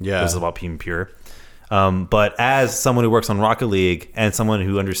same. Yeah. It was about being pure. But as someone who works on Rocket League and someone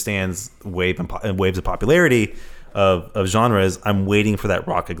who understands waves of popularity of genres, I'm waiting for that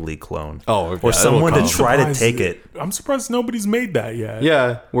Rocket League clone. Oh, okay. Or someone to That'll try to Surprised- take it. I'm surprised nobody's made that yet.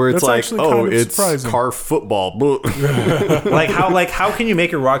 Yeah, where it's That's like, actually kind of it's surprising. car football. How can you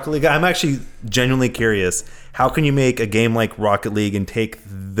make a Rocket League? I'm actually genuinely curious. How can you make a game like Rocket League and take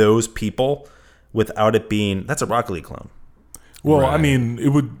those people without it being that's a Rocket League clone? Well, I Right. mean,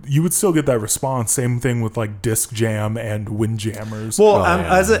 you would still get that response. Same thing with like Disc Jam and Windjammers. Well,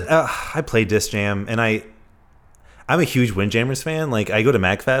 yeah. I play Disc Jam and I'm a huge Windjammers fan. Like I go to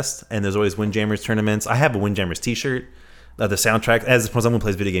MagFest and there's always Windjammers tournaments. I have a Windjammers T-shirt. The soundtrack, as someone who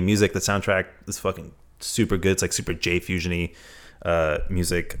plays video game music, the soundtrack is fucking super good. It's like super J fusiony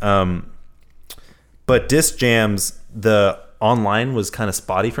music. But Disc Jams, the online was kind of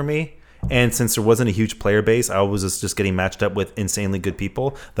spotty for me. And since there wasn't a huge player base, I was just getting matched up with insanely good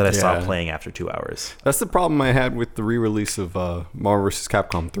people that I stopped Yeah. playing after 2 hours. That's the problem I had with the re-release of Marvel vs.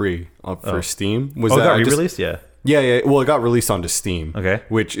 Capcom 3 for Steam. Was Oh, it that got I just- re-released? Yeah. Yeah. Well, it got released onto Steam. Okay.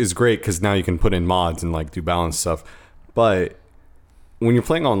 Which is great because now you can put in mods and like do balance stuff. But when you're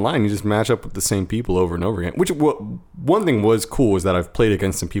playing online, you just match up with the same people over and over again. Which one thing was cool is that I've played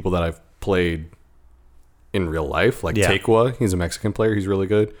against some people that I've played in real life, like Yeah. Tequa. He's a Mexican player. He's really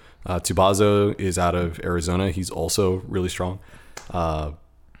good. Tubazo is out of Arizona. He's also really strong.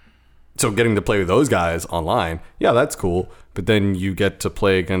 So getting to play with those guys online, yeah, that's cool. But then you get to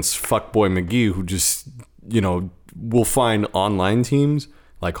play against Fuckboy McGee, who just, will find online teams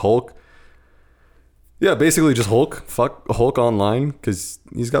like Hulk. Yeah, basically just Hulk. Fuck Hulk online because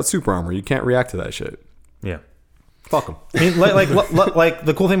he's got super armor. You can't react to that shit. Yeah. Fuck him. I mean, like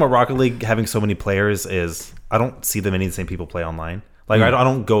the cool thing about Rocket League having so many players is I don't see that many of the same people play online. Like I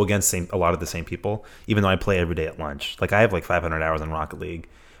don't go against a lot of the same people, even though I play every day at lunch. Like I have like 500 hours in Rocket League,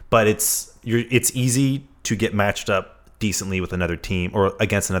 but it's easy to get matched up decently with another team or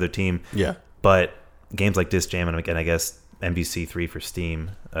against another team. Yeah. But games like Disc Jam and again, I guess MVC3 for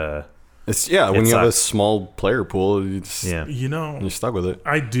Steam. When you have a sucks. small player pool, you're You stuck with it.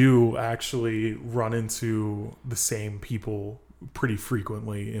 I do actually run into the same people pretty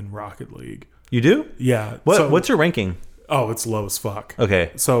frequently in Rocket League. You do? Yeah. What's your ranking? Oh, it's low as fuck.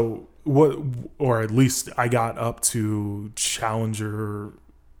 Okay. So or at least I got up to Challenger,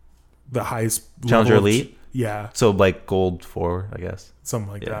 the highest Challenger level of- Elite? Yeah, So like gold 4, I guess. something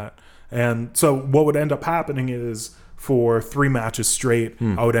like that. And so what would end up happening is for 3 matches straight,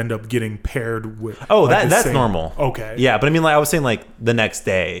 I would end up getting paired with. Oh, like, the that's same- normal. Okay. Yeah, but I mean, like I was saying, like the next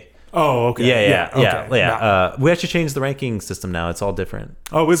day. Oh, okay. Yeah. okay. Nah. We actually changed the ranking system now. It's all different.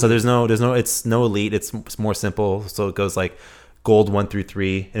 Oh, is So it? there's no, it's no elite. It's more simple. So it goes like gold 1 through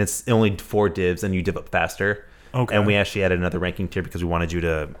 3, and it's only 4 divs, and you div up faster. Okay. And we actually added another ranking tier because we wanted you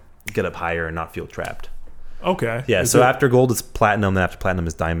to get up higher and not feel trapped. Okay. Yeah. Is So it- after gold is platinum, then after platinum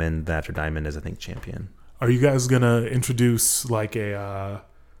is diamond, then after diamond is I think champion. Are you guys gonna introduce like a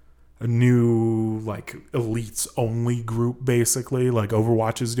new like elites only group basically like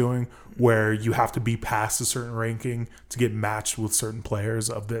Overwatch is doing, where you have to be past a certain ranking to get matched with certain players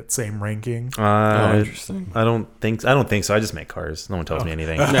of that same ranking? Interesting. I don't think so. I just make cars. No one tells me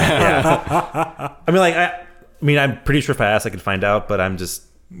anything. Yeah. I mean, I'm pretty sure if I asked, I could find out. But I'm just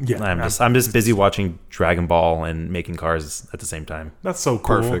busy watching Dragon Ball and making cars at the same time. That's so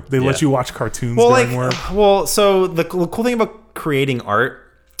cool. Perfect. They let Yeah. you watch cartoons during work. So the cool thing about creating art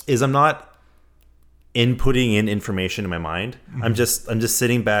is I'm not inputting in information in my mind. I'm just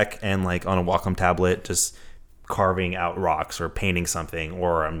sitting back and like on a Wacom tablet, just carving out rocks or painting something,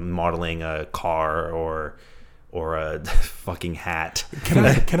 or I'm modeling a car or a fucking hat.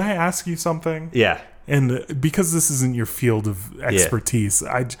 Can I ask you something? Yeah. And because this isn't your field of expertise,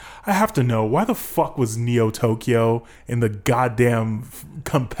 I have to know, why the fuck was Neo Tokyo in the goddamn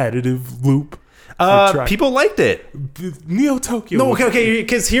competitive loop? People liked it. Neo Tokyo. No, okay.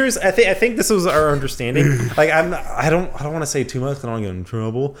 Because here's, I think this was our understanding. Like, I don't want to say too much. 'Cause I don't want to get in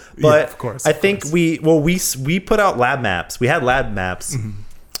trouble. But of course. I think we put out lab maps. We had lab maps,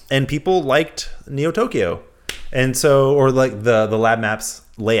 and people liked Neo Tokyo, and so, or like the lab maps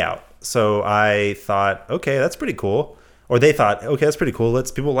layout. So I thought, okay, that's pretty cool. Or they thought, okay, that's pretty cool.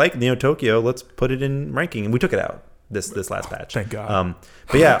 People like Neo Tokyo. Let's put it in ranking, and we took it out this last batch. Thank God.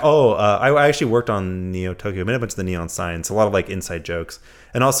 But yeah, I actually worked on Neo Tokyo. I made a bunch of the neon signs, a lot of like inside jokes.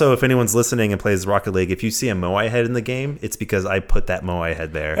 And also, if anyone's listening and plays Rocket League, if you see a Moai head in the game, it's because I put that Moai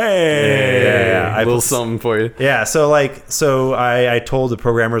head there. Hey, yeah. A little something for you. Yeah, so I told the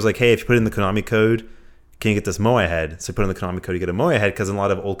programmers like, hey, if you put in the Konami code, can you get this Moai head? So put in the Konami code, you get a Moai head, because in a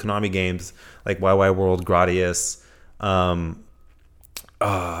lot of old Konami games like YY World, Gradius,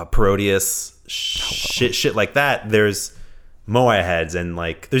 Parodius, shit like that, there's Moai heads, and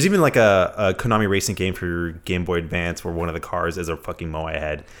like there's even like a Konami racing game for Game Boy Advance where one of the cars is a fucking Moai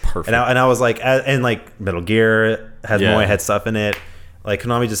head. Perfect. And I was like, and like Metal Gear has Moai head stuff in it. Like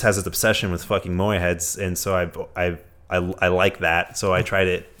Konami just has this obsession with fucking Moai heads, and so I like that, so I tried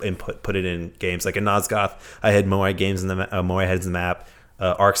it and put it in games. Like in Nosgoth, I had Moai games in the Moai heads in the map.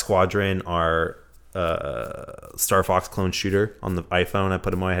 Arc Squadron, our Star Fox clone shooter on the iPhone, I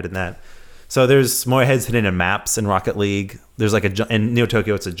put a Moai head in that. So there's Moai heads hidden in maps in Rocket League. There's like in Neo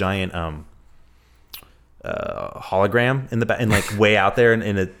Tokyo, it's a giant hologram in the back, and like way out there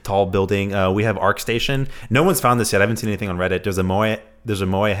in a tall building. We have Arc Station. No one's found this yet. I haven't seen anything on Reddit. There's a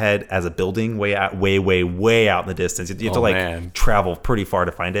Moai head as a building way out in the distance. You have to travel pretty far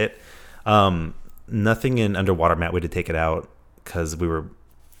to find it. Nothing in Underwater Map. We had to take it out because it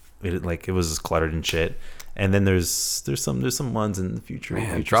was just cluttered and shit. And then there's some ones in the future.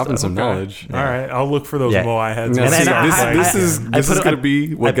 Dropping stuff. some knowledge. All right, I'll look for those Moai heads. This is gonna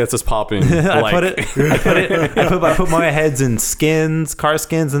be what gets us popping. I put Moai heads in skins, car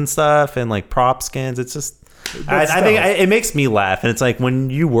skins and stuff, and like prop skins. It's just. I think it makes me laugh, and it's like when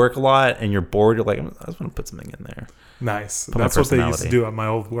you work a lot and you're bored, you're like, I just want to put something in there. Nice. That's what they used to do at my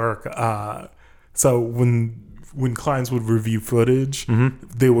old work. So when clients would review footage,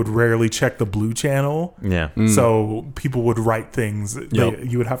 they would rarely check the blue channel. Yeah. So people would write things.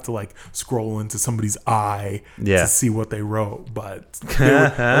 You would have to like scroll into somebody's eye to see what they wrote. But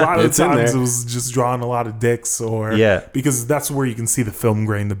a lot of times it was just drawing a lot of dicks, because that's where you can see the film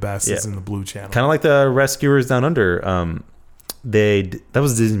grain the best is in the blue channel. Kind of like the Rescuers Down Under. That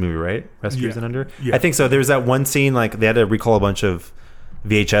was a Disney movie, right? Rescuers Down Under. Yeah. I think so. There was that one scene, like they had to recall a bunch of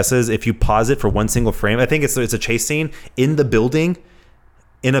VHSs. If you pause it for one single frame, I think it's a chase scene in a building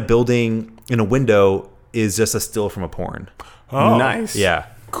in a window is just a still from a porn. Oh, nice. Yeah.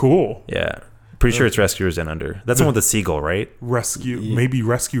 Cool. Yeah. Pretty sure it's Rescuers Down Under. That's the one with the seagull, right? Maybe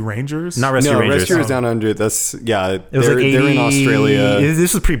Rescue Rangers? Not Rescue Rangers. Rescuers Down Under. That's It was like 80, they're in Australia.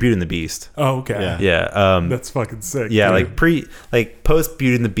 This was pre Beauty and the Beast. Oh, okay. Yeah. That's fucking sick. Yeah, dude. like post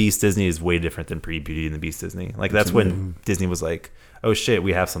Beauty and the Beast Disney is way different than pre Beauty and the Beast Disney. Like that's when Disney was like, oh shit,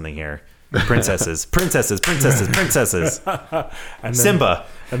 we have something here. Princesses. And Simba.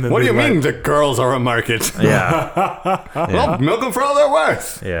 And then what do you mean the girls are a market? Yeah. Well, milk them for all they're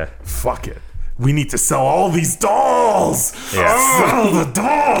worth. Yeah. Fuck it. We need to sell all these dolls. Yeah. Sell the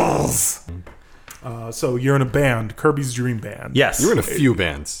dolls. So you're in a band, Kirby's Dream Band. Yes. You're in a few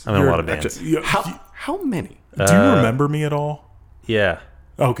bands. I'm in a lot of bands. How many? Do you remember me at all? Yeah.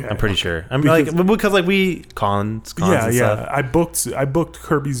 Okay. I'm pretty sure. I'm because we cons and stuff. I booked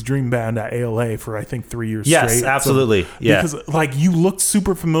Kirby's Dream Band at ALA for I think 3 years yes, straight. absolutely. Because like you looked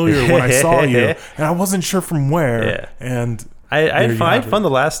super familiar when I saw you, and I wasn't sure from where. Yeah. And I had fun the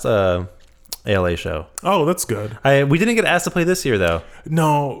last ALA show. Oh, that's good. We didn't get asked to play this year though.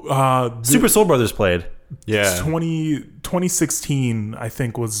 No, Super Soul Brothers played. Yeah. 2016 I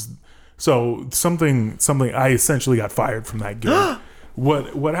think was something I essentially got fired from that gig.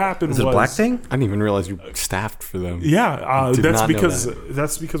 What happened was it a black thing? I didn't even realize you staffed for them. Yeah, Did that's not know because that.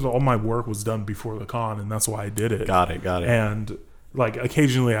 that's because all my work was done before the con, and that's why I did it. Got it. And like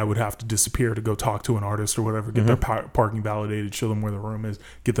occasionally I would have to disappear to go talk to an artist or whatever, get their parking validated, show them where the room is,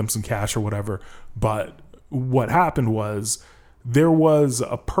 get them some cash or whatever. But what happened was there was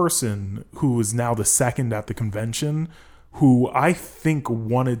a person who is now the second at the convention who I think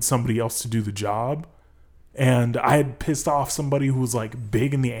wanted somebody else to do the job. and I had pissed off somebody who was like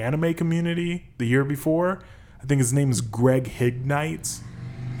big in the anime community the year before. I think his name is Greg Hignites.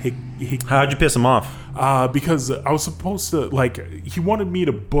 How'd you piss him off? Because I was supposed to, like, he wanted me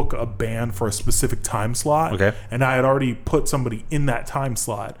to book a band for a specific time slot. Okay. And I had already put somebody in that time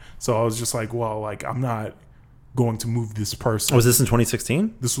slot. So I was just like, well, like, I'm not going to move this person. Was this in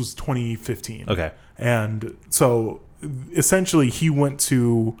 2016? This was 2015. Okay. And so essentially he went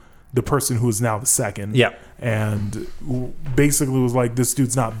to the person who is now the second. Yeah. And basically was like, this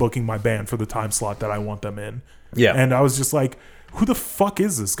dude's not booking my band for the time slot that I want them in. Yeah. And I was just like, who the fuck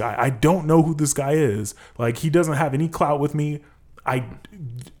is this guy? I don't know who this guy is. Like, he doesn't have any clout with me. I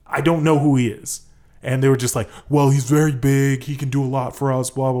don't know who he is. And they were just like, well, he's very big. He can do a lot for us,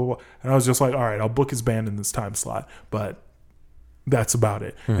 blah, blah, blah. And I was just like, all right, I'll book his band in this time slot. But that's about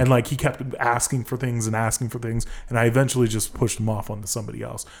it. And like, he kept asking for things. And I eventually just pushed him off onto somebody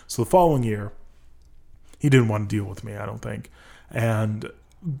else. So the following year, he didn't want to deal with me, I don't think. And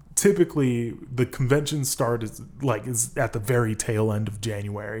typically the convention is at the very tail end of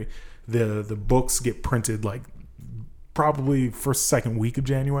January. The books get printed like probably first, second week of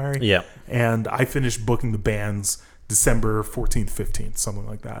January. Yeah. And I finished booking the bands December 14th, 15th, something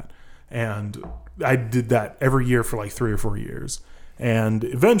like that. And I did that every year for like 3 or 4 years. And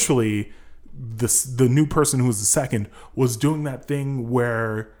eventually the new person who was the second was doing that thing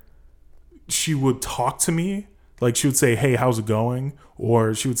where she would talk to me. Like, she would say, hey, how's it going?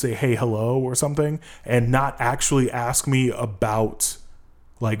 Or she would say, hey, hello, or something, and not actually ask me about,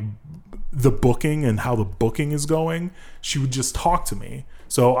 like, the booking and how the booking is going. She would just talk to me.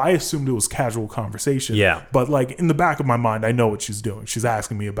 So I assumed it was casual conversation. Yeah. But, like, in the back of my mind, I know what she's doing. She's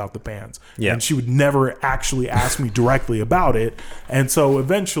asking me about the bands. Yeah. And she would never actually ask me directly about it. And so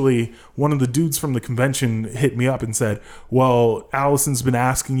eventually, one of the dudes from the convention hit me up and said, well, Allison's been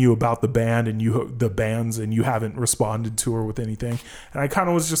asking you about the band and the bands, and you haven't responded to her with anything. And I kind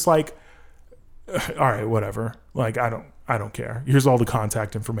of was just like, all right, whatever. Like, I don't care. Here's all the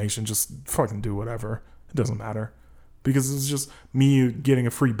contact information. Just fucking do whatever. It doesn't matter. Because it's just me getting a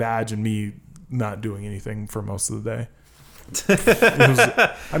free badge and me not doing anything for most of the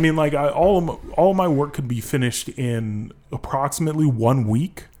day. I mean, like, all of my work could be finished in approximately 1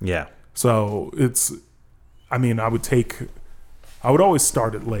 week. Yeah. So I would always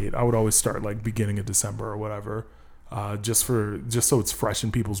start it late. I would always start like beginning of December or whatever. Just so it's fresh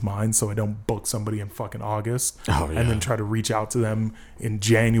in people's minds, so I don't book somebody in fucking August and then try to reach out to them in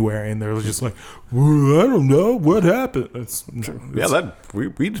January, and they're just like, well, I don't know what happened.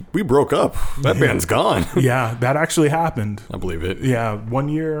 We broke up. That band's gone. Yeah, that actually happened. I believe it. Yeah, one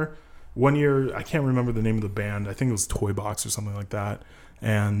year, I can't remember the name of the band. I think it was Toy Box or something like that,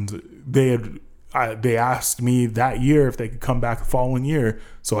 and they asked me that year if they could come back the following year,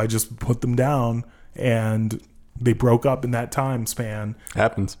 so I just put them down, and they broke up in that time span.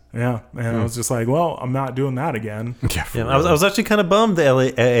 Happens. Yeah. And I was just like, well, I'm not doing that again. Yeah, I was actually kind of bummed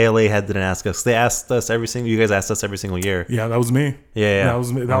the ALA head didn't ask us. They asked us you guys asked us every single year. Yeah, that was me. Yeah. That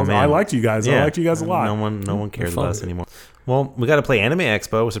was me. I liked you guys. Yeah. I liked you guys a lot. No one cares about us anymore. Well, we got to play Anime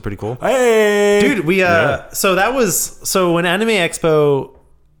Expo, which is pretty cool. Hey! Dude, so when Anime Expo,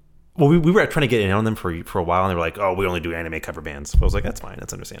 well, we were trying to get in on them for a while, and they were like, oh, we only do anime cover bands. So I was like, that's fine.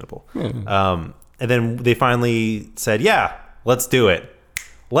 That's understandable. And then they finally said, yeah, let's do it.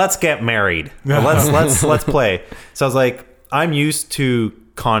 Let's get married. Let's play. So I was like, I'm used to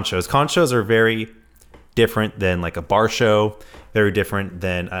con shows. Con shows are very different than like a bar show, very different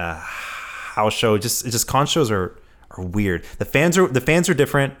than a house show. Just con shows are weird. The fans are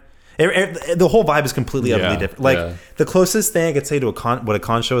different. The whole vibe is completely utterly different. Like the closest thing I could say to what a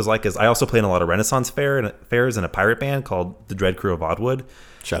con show is like is I also play in a lot of Renaissance fairs in a pirate band called the Dread Crew of Oddwood.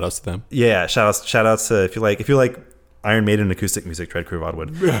 Shout outs to them. Yeah, shout outs to if you like Iron Maiden acoustic music, Dread Crew of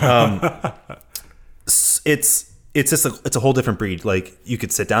Oddwood. It's a whole different breed. Like you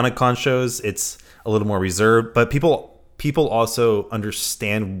could sit down at con shows. It's a little more reserved, but people also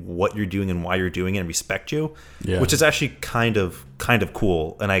understand what you're doing and why you're doing it and respect you, which is actually kind of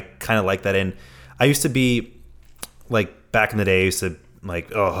cool. And I kind of like that. And I used to be like back in the day, I used to like,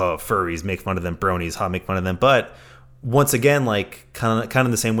 furries, make fun of them, bronies, make fun of them. But once again, like kind of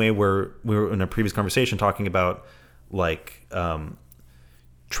the same way where we were in a previous conversation talking about like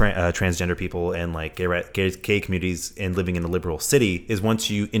transgender people and like gay communities and living in a liberal city is once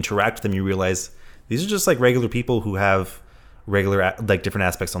you interact with them, you realize these are just like regular people who have regular like different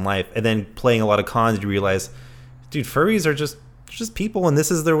aspects in life. And then playing a lot of cons, you realize, dude, furries are just people, and this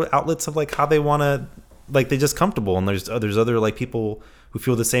is their outlets of like how they want to, like they're just comfortable. And there's other like people who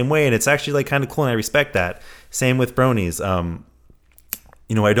feel the same way, and it's actually like kind of cool, and I respect that. Same with bronies.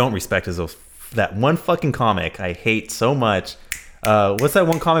 I don't respect is those that one fucking comic I hate so much. What's that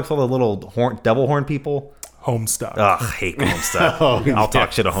one comic called? The little devil horn people. Homestuck. Ugh, I hate Homestuck. I'll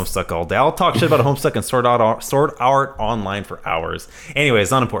talk shit on Homestuck all day. I'll talk shit about Homestuck and Sword Art Online for hours. Anyway,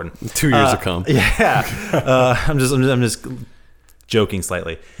 it's not important. 2 years to come. Yeah, I'm just joking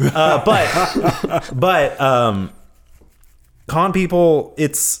slightly. But con people,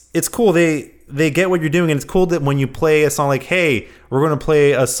 it's cool. They get what you're doing, and it's cool that when you play a song like, "Hey, we're going to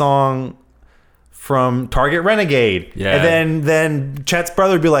play a song from Target Renegade," Yeah. and then Chet's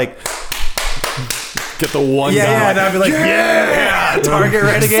brother would be like. Get the one Yeah, guy. and I'd be like, yeah, Target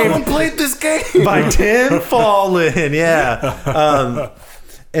Renegade. Someone played this game by Tim Fallon. Yeah.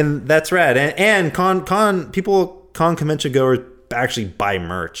 And that's rad. And con convention goers actually buy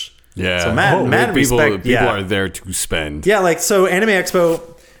merch. Yeah. So mad people respect. Yeah. are there to spend. Yeah, like, so Anime Expo,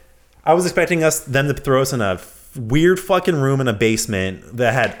 I was expecting them to throw us in a weird fucking room in a basement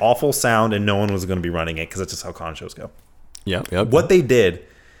that had awful sound and no one was going to be running it because that's just how con shows go. Yep. What they did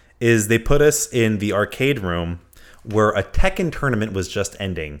is they put us in the arcade room where a Tekken tournament was just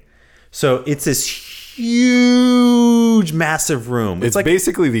ending. So it's this huge, massive room. It's like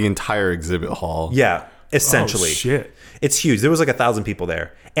basically the entire exhibit hall. Yeah, essentially. Oh, shit. It's huge. There was like 1,000 people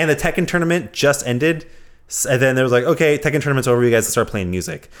there. And the Tekken tournament just ended. And then there was like, okay, Tekken tournament's over. You guys can start playing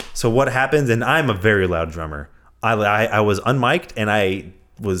music. So what happens, and I'm a very loud drummer. I was unmiked and I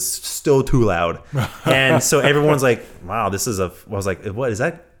was still too loud. And so everyone's like, wow, I was like, what is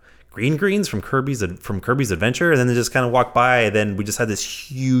that? Greens from Kirby's Adventure, and then they just kind of walked by, and then we just had this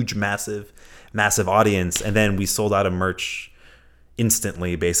huge, massive audience, and then we sold out of merch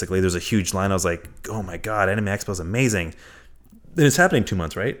instantly. Basically, there's a huge line. I was like, oh my god, Anime Expo is amazing. And it's happening 2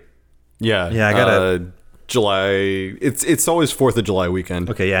 months, right? Yeah. I gotta July. It's always 4th of July weekend.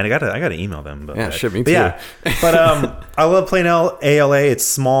 Okay, yeah, and I gotta email them. About that. Shit, me But too. yeah, but I love playing ALA. It's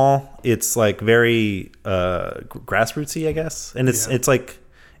small. It's like very grassrootsy, I guess, and it's like.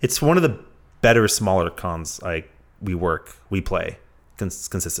 It's one of the better, smaller cons we play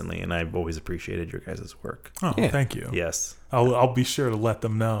consistently, and I've always appreciated your guys' work. Oh, Yeah. thank you. Yes. I'll be sure to let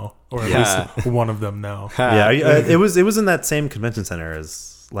them know, or at Yeah. least one of them know. Yeah, it was in that same convention center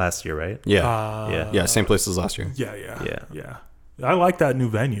as last year, right? Yeah. Yeah. Same place as last year. Yeah. I like that new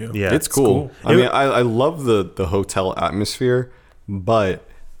venue. Yeah. It's cool. I mean, I love the hotel atmosphere, but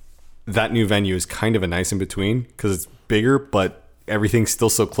that new venue is kind of a nice in between because it's bigger, but everything's still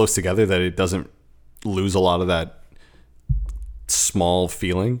so close together that it doesn't lose a lot of that small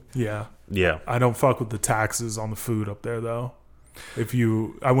feeling. Yeah. Yeah. I don't fuck with the taxes on the food up there though.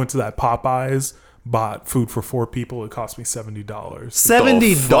 I went to that Popeyes, bought food for 4 people. It cost me $70. $70?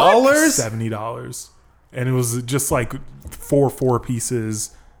 $70, and it was just like 4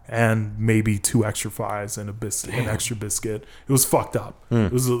 pieces and maybe 2 extra fries and an extra biscuit. It was fucked up.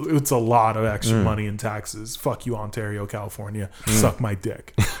 It's a lot of extra money in taxes. Fuck you, Ontario, California. Suck my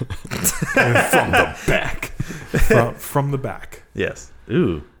dick. And from the back. From the back. Yes.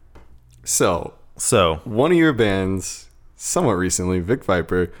 Ooh. So one of your bands, somewhat recently, Vic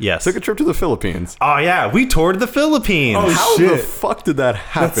Viper, Yes. took a trip to the Philippines. Oh yeah, we toured the Philippines. Oh, How shit. the fuck did that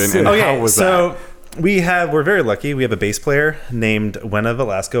happen? That's And sick. how was that? We're very lucky. We have a bass player named Wena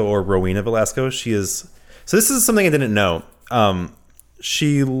Velasco or Rowena Velasco. So this is something I didn't know.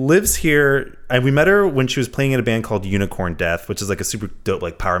 She lives here, and we met her when she was playing in a band called Unicorn Death, which is like a super dope,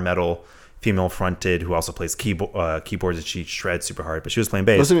 like power metal, female fronted, who also plays keyboards, and she shreds super hard. But she was playing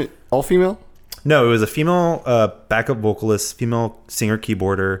bass. Wasn't it all female? No, it was a female backup vocalist, female singer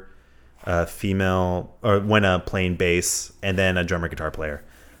keyboarder, female Wena playing bass, and then a drummer guitar player.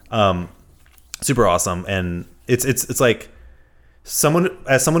 Super awesome, and it's like someone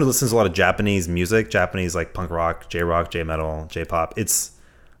who listens to a lot of Japanese music, Japanese like punk rock, J metal, J pop.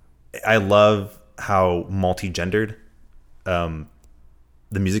 I love how multi-gendered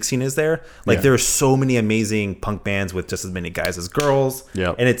the music scene is there. Like there are so many amazing punk bands with just as many guys as girls.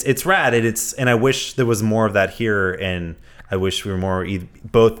 Yeah, and it's rad. And I wish there was more of that here, and I wish we were more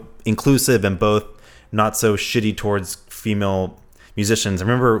both inclusive and both not so shitty towards female musicians. I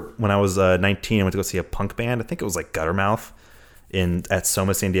remember when I was 19, I went to go see a punk band. I think it was like Guttermouth at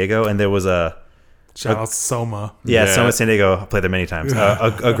Soma, San Diego, and there was Shout out Soma. Yeah, Soma, San Diego. I played there many times.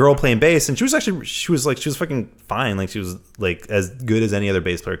 A girl playing bass, and she was fucking fine. Like she was like as good as any other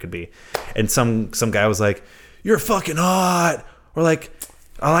bass player could be. And some guy was like, "You're fucking hot," or like,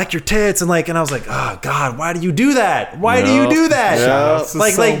 "I like your tits," and I was like, "Oh God, why do you do that? Why do you do that?" Shout out to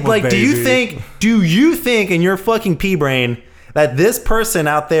Soma, do you baby. think in your fucking pea brain that this person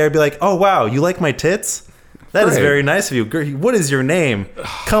out there be like, "Oh wow, you like my tits? That is Right. very nice of you. Girl, what is your name?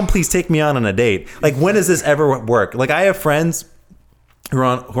 Come please take me on a date." Like, when does this ever work? Like, I have friends who are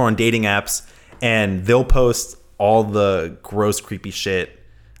on dating apps, and they'll post all the gross, creepy shit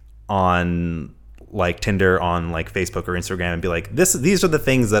on like Tinder, on like Facebook or Instagram, and be like, these are the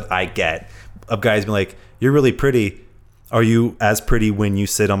things that I get of guys being like, you're really pretty. Are you as pretty when you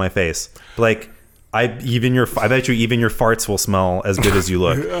sit on my face? Like, I bet you even your farts will smell as good as you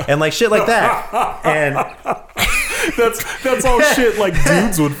look, and like shit like that. And that's all shit like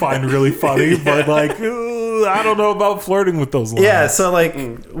dudes would find really funny, but like I don't know about flirting with those lines. Yeah, so like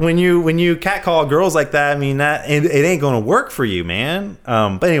when you catcall girls like that, I mean that it ain't gonna work for you, man.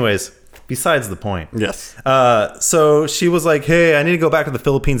 But anyways, besides the point. Yes. So she was like, "Hey, I need to go back to the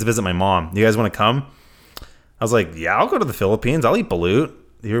Philippines to visit my mom. You guys want to come?" I was like, "Yeah, I'll go to the Philippines. I'll eat balut."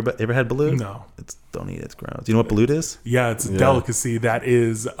 You ever had balut? No. Don't eat it. It's gross. Do you know what balut is? Yeah, it's a delicacy that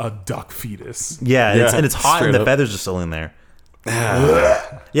is a duck fetus. Yeah, it's hot straight and the up. feathers are still in there.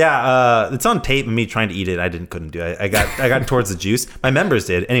 Yeah, it's on tape of me trying to eat it. I couldn't do it. I got towards the juice. My members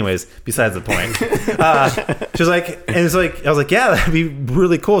did. Anyways, besides the point. She was like, and it's like, I was like, yeah, that'd be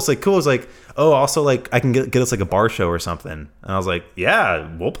really cool. It's like, cool. It's like, oh, also like I can get us like a bar show or something. And I was like, yeah,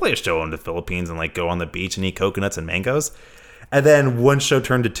 we'll play a show in the Philippines and like go on the beach and eat coconuts and mangoes. And then one show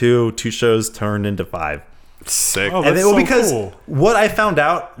turned to two shows turned into 5. Sick. Oh, And that's then, so because cool. what I found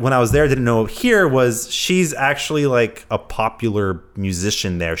out when I was there, didn't know here, was she's actually like a popular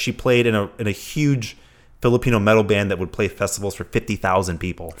musician there. She played in a huge Filipino metal band that would play festivals for 50,000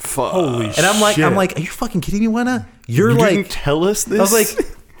 people. Holy shit. And I'm like, are you fucking kidding me, Wenna? You're You like, didn't tell us this? I was like,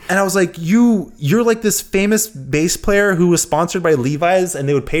 and I was like, you're like this famous bass player who was sponsored by Levi's, and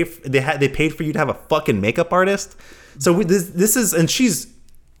they would they paid for you to have a fucking makeup artist. So this is, and she's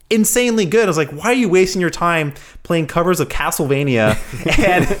insanely good. I was like, why are you wasting your time playing covers of Castlevania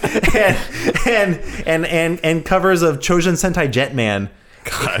and covers of Chojin Sentai Jetman,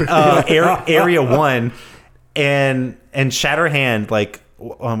 Area 1, and Shatterhand? Like,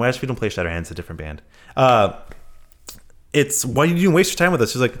 why actually we don't play Shatterhand? It's a different band. It's, why do you waste your time with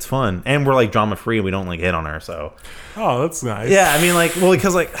us? She's like, it's fun, and we're like drama free. We don't like hit on her, so. Oh, that's nice. Yeah, I mean, like, well,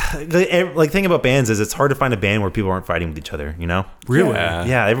 because like the thing about bands is it's hard to find a band where people aren't fighting with each other. You know? Really?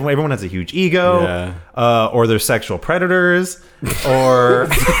 Yeah, everyone has a huge ego, Yeah. or they're sexual predators, or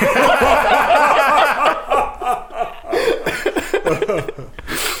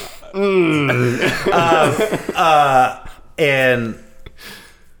and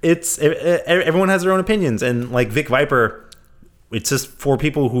it's everyone has their own opinions, and like Vic Viper, it's just for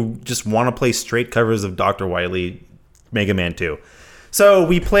people who just want to play straight covers of Dr. Wily, Mega Man 2. So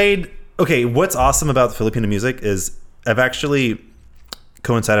we played. Okay, what's awesome about Filipino music is I've actually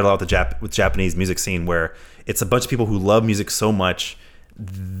coincided a lot with Japanese music scene, where it's a bunch of people who love music so much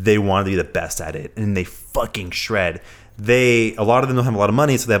they want to be the best at it, and they fucking shred. A lot of them don't have a lot of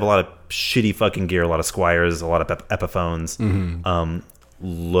money, so they have a lot of shitty fucking gear, a lot of Squires, a lot of Epiphones,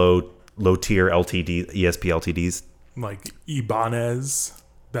 low tier LTD, ESP LTDs, Like Ibanez,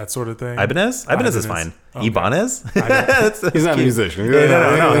 that sort of thing. Ibanez is fine. Okay. Ibanez? He's not a musician.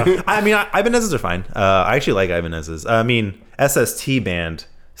 No. I mean, Ibanez's are fine. I actually like Ibanez's. I mean, SST band,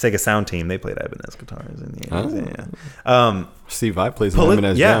 Sega Sound Team, they played Ibanez guitars in the 80s. Yeah. Steve Vai plays an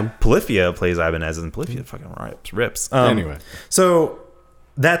Ibanez jam. Polyphia plays Ibanez, and Polyphia fucking rips. Anyway. So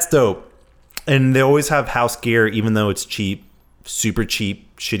that's dope. And they always have house gear, even though it's cheap, super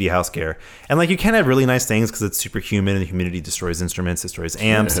cheap, shitty house gear. And like, you can have really nice things because it's super humid, and the humidity destroys instruments, destroys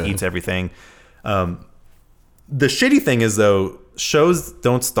amps, eats everything. The shitty thing is, though, shows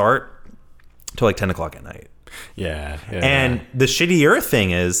don't start till like 10 o'clock at night. Yeah. And the shittier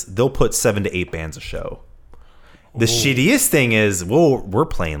thing is they'll put 7 to 8 bands a show. The shittiest thing is, well, we're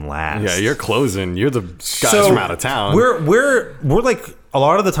playing last. Yeah, you're closing. You're the guys from out of town. We're like, a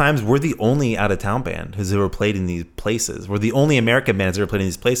lot of the times we're the only out of town band who's ever played in these places. We're the only American band who's ever played in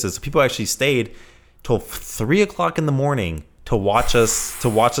these places. So people actually stayed till 3 o'clock in the morning to watch us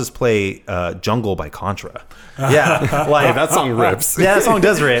play Jungle by Contra. Yeah, like that song rips. Yeah, that song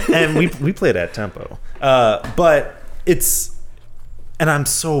does rip, and we play it at tempo. But it's, and I'm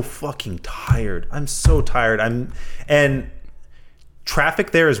so fucking tired. I'm so tired. And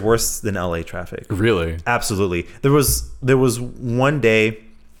traffic there is worse than LA traffic. Really? Absolutely. There was one day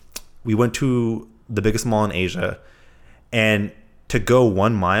we went to the biggest mall in Asia, and to go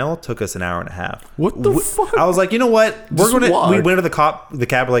 1 mile took us an hour and a half. What the fuck? I was like, you know what? Just walk. We went to the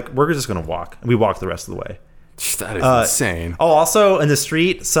cab. We're like, we're just gonna walk, and we walked the rest of the way. That is insane. Oh, also in the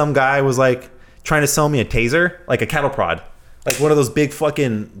street, some guy was like trying to sell me a taser, like a cattle prod, like one of those big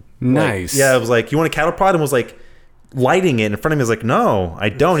fucking. Nice. Like, yeah, it was like, you want a cattle prod, and was like lighting it in front of me. I was like, no, I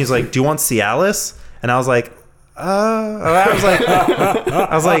don't. He's like, do you want Cialis? And I was like, I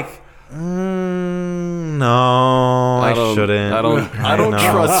was like, No, I shouldn't. I don't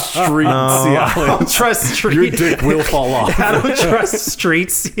trust street I Cialis. don't trust street. Your dick will fall off. I don't trust street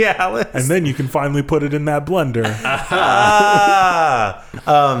Cialis. And then you can finally put it in that blender.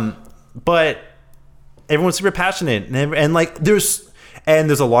 But everyone's super passionate, and like there's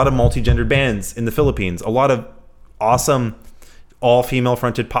a lot of multi-gendered bands in the Philippines. A lot of awesome all-female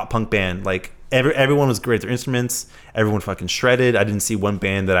fronted pop punk band. Like everyone was great. Their instruments, everyone fucking shredded. I didn't see one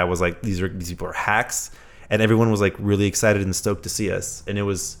band that I was like, these people are hacks. And everyone was like really excited and stoked to see us. And it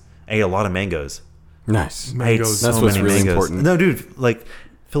was a lot of mangoes. Nice. I ate Mangoes. That's so what's many really mangoes. important. No, dude, like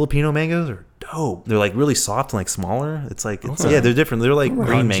Filipino mangoes are dope. They're like really soft and like smaller. It's like yeah, they're different. They're like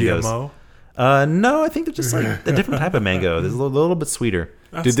green mangoes. GMO. No, I think they're just like a different type of mango. They're a little bit sweeter.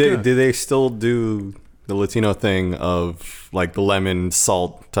 That's Did good. they still do the Latino thing of like the lemon,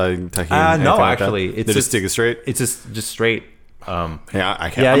 salt, tahini? anything No, like that? actually, They just stick it straight. It's just straight. Yeah, I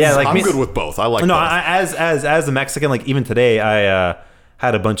can't. Yeah, like I'm me- good with both. I like No, both. as a Mexican, like even today, I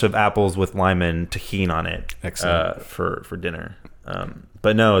had a bunch of apples with lime and tahini on it. Excellent. For dinner.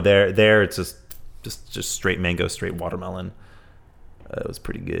 But no, there it's just straight mango, straight watermelon. It was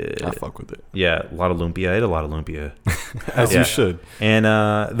pretty good. I fuck with it. Yeah, a lot of lumpia. I ate a lot of lumpia. As you should. And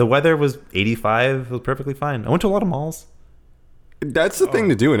the weather was 85. It was perfectly fine. I went to a lot of malls. That's the thing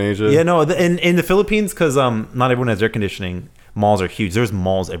to do in Asia. Yeah, no, in the Philippines, because not everyone has air conditioning, malls are huge. There's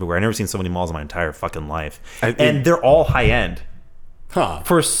malls everywhere. I've never seen so many malls in my entire fucking life. And they're all high-end. Huh.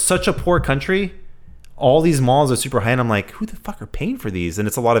 For such a poor country, all these malls are super high-end. I'm like, who the fuck are paying for these? And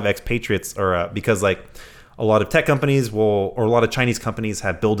it's a lot of expatriates, or because like a lot of tech companies or a lot of Chinese companies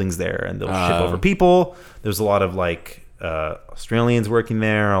have buildings there, and they'll ship over people. There's a lot of like Australians working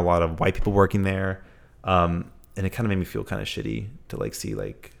there, a lot of white people working there. And it kind of made me feel kind of shitty to like see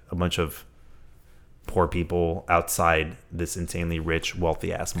like a bunch of poor people outside this insanely rich,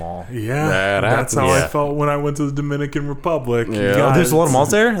 wealthy ass mall. Yeah, That that's how happens. I felt when I went to the Dominican Republic. Yeah. God, There's a lot of malls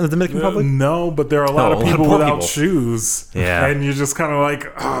there in the Dominican Republic. No, but there are a lot Oh, of a lot of people poor without people. shoes. Yeah. And you're just kind of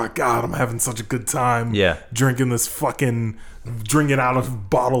like, oh, God, I'm having such a good time. Yeah. Drinking out of a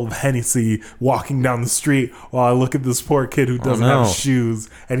bottle of Hennessy, walking down the street while I look at this poor kid who doesn't no. have shoes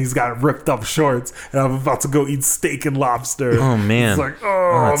and he's got ripped up shorts and I'm about to go eat steak and lobster. Oh, man. It's like,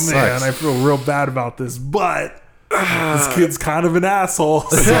 that man, sucks. I feel real bad about this. But this kid's kind of an asshole.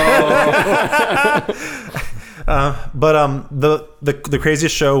 So. The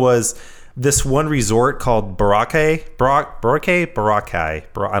craziest show was this one resort called Boracay. I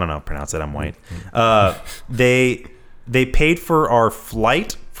don't know how to pronounce it. I'm white. They paid for our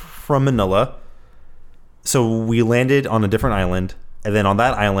flight from Manila, so we landed on a different island, and then on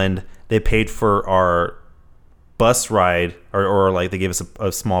that island they paid for our bus ride, or like they gave us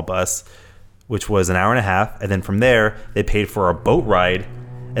a small bus, which was an hour and a half, and then from there they paid for our boat ride,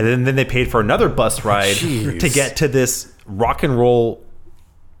 and then they paid for another bus ride to get to this rock and roll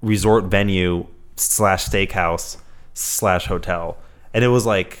resort venue / steakhouse / hotel. And it was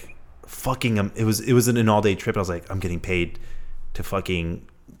like fucking it was an all-day trip. I was like, I'm getting paid to fucking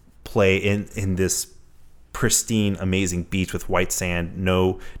play in this pristine, amazing beach with white sand,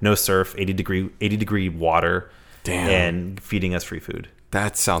 no surf, 80 degree water. Damn. And feeding us free food.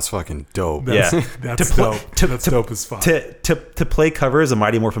 That sounds fucking dope. That's, Yeah. that's dope. That's dope as fuck. To play covers of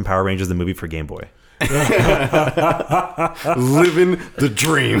Mighty Morphin Power Rangers, the movie for Game Boy. Living the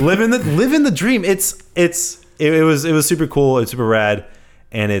dream. Living the dream. It was super cool. It's super rad,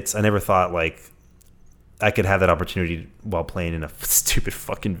 and I never thought like I could have that opportunity while playing in a stupid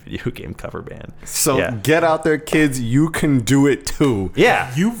fucking video game cover band. So yeah. get out there, kids. You can do it too.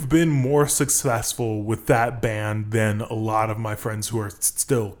 Yeah. You've been more successful with that band than a lot of my friends who are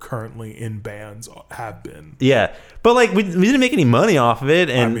still currently in bands have been. Yeah. But like we didn't make any money off of it,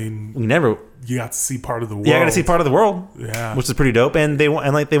 and I mean, we never. You got to see part of the world. Yeah, I got to see part of the world. Yeah. Which is pretty dope, and they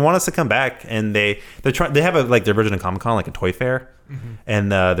want us to come back, and they have their version of Comic-Con, like a toy fair,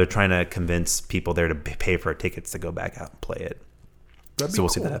 and they're trying to convince people there to pay for tickets to go back out and play it. That'd be So we'll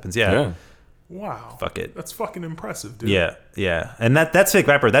see cool. if that happens. Yeah. Yeah. Wow. Fuck it. That's fucking impressive, dude. Yeah, and that's Fake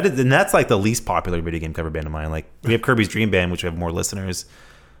Rapper. That's like the least popular video game cover band of mine. Like we have Kirby's Dream Band, which we have more listeners.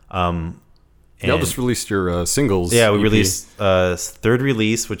 Y'all just released your singles. Yeah, we EP. released third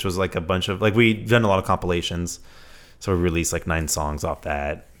release, which was like a bunch of like we've done a lot of compilations, so we released like 9 songs off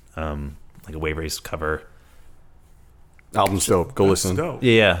that, like a Wave Race cover. Album's dope. Go That's listen. dope.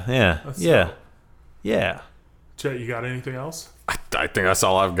 Yeah. Chet, you got anything else? I think that's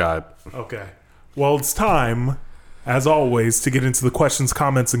all I've got. Okay. Well, it's time, as always, to get into the questions,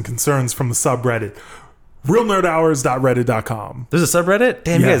 comments, and concerns from the subreddit. realnerdhours.reddit.com. There's a subreddit?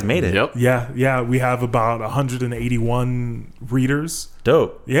 Damn, Yeah. you guys made it. Yep. Yeah, we have about 181 readers.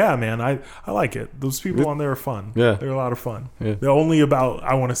 Dope. Yeah, man, I like it. Those people on there are fun. Yeah. They're a lot of fun. Yeah. They're only about,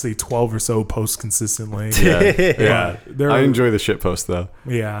 I want to say, 12 or so posts consistently. Yeah. They're, I enjoy the shit post though.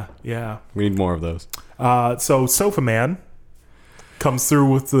 yeah. We need more of those. So Sofa Man comes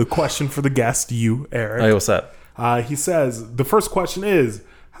through with the question for the guest, you, Eric. Hey, what's up? He says, the first question is,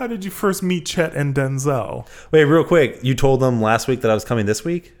 how did you first meet Chet and Denzel? Wait, real quick. You told them last week that I was coming this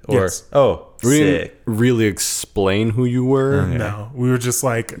week? Or Yes. Oh, We didn't sick. really explain who you were. No, we were just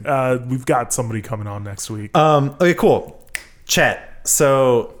like, we've got somebody coming on next week. Okay, cool. Chet.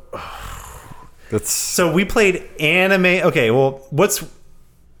 So That's we played anime. Okay, well,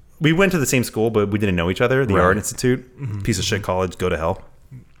 we went to the same school, but we didn't know each other. The Right. Art Institute, piece of shit college. Go to hell.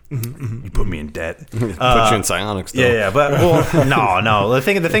 You put me in debt. put you in psionics though. Yeah, but well, no. The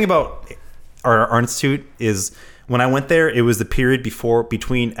thing about our institute is when I went there, it was the period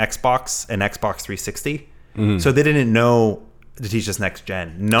between Xbox and Xbox 360. So they didn't know to teach us next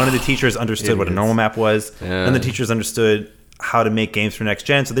gen. None of the teachers understood what a Idiots. normal map was. Yeah. None of the teachers understood how to make games for next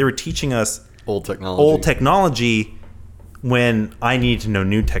gen. So they were teaching us Old technology. old technology when I needed to know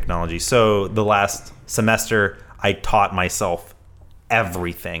new technology. So the last semester, I taught myself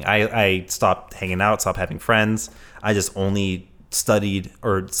everything. I stopped hanging out, stopped having friends. I just only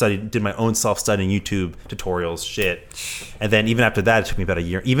did my own self-study on YouTube tutorials, shit. And then even after that, it took me about a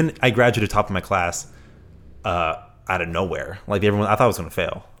year. Even I graduated top of my class out of nowhere. Like everyone, I thought I was going to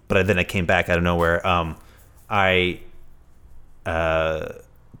fail. But then I came back out of nowhere. I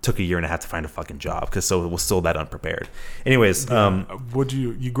took a year and a half to find a fucking job because it was still that unprepared. Anyways, Would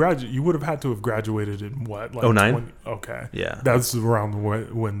you graduate? You would have had to have graduated in what? Like 09? Okay. Yeah. That's around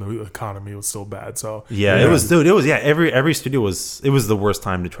when the economy was still bad. So yeah, it was, dude. It was, yeah. Every studio was. It was the worst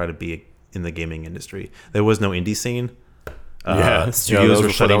time to try to be in the gaming industry. There was no indie scene. Studios were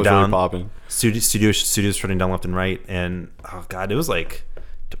shutting down. Really Studios shutting down left and right, and oh god, it was like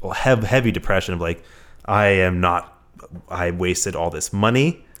heavy depression of like, I wasted all this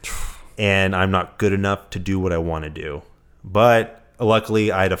money, and I'm not good enough to do what I want to do. But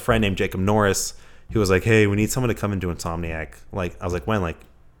luckily, I had a friend named Jacob Norris who was like, "Hey, we need someone to come and do Insomniac." Like, I was like, "When?" Like,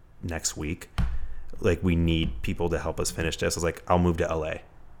 next week. Like, we need people to help us finish this. I was like, "I'll move to LA."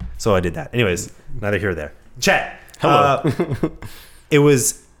 So I did that. Anyways, neither here nor there. Chat. Hello. It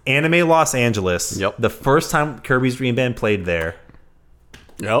was Anime Los Angeles. Yep. The first time Kirby's Dream Band played there.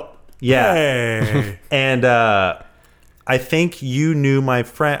 Yep. Yeah. Hey. And I think you knew my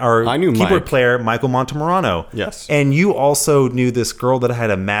friend, or I knew keyboard Mike. player, Michael Montemorano. Yes. And you also knew this girl that I had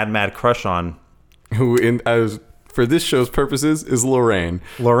a mad crush on, Who, for this show's purposes, is Lorraine.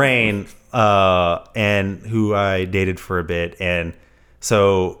 Lorraine, and who I dated for a bit. And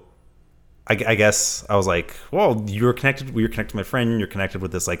so I guess I was like, well, we were connected to my friend. You're connected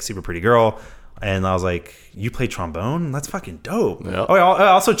with this like super pretty girl. And I was like, you play trombone? That's fucking dope. Yep. Oh,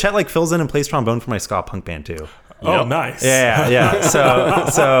 also Chet like fills in and plays trombone for my ska punk band too. Oh, Yep. nice. Yeah.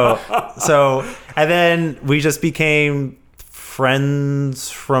 So, and then we just became friends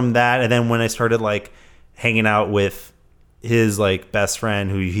from that. And then when I started like hanging out with his like best friend,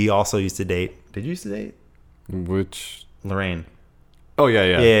 who he also used to date. Did you used to date? Which? Lorraine. Oh yeah.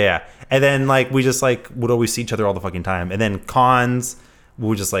 Yeah. And then like we just like would always see each other all the fucking time. And then cons, we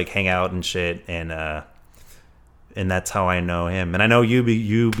would just like hang out and shit. And that's how I know him. And I know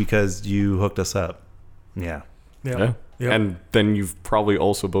you because you hooked us up. Yeah. Yeah. And then you've probably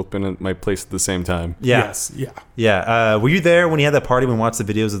also both been at my place at the same time. Yeah. Yes. Yeah. Yeah. Were you there when he had that party when we watched the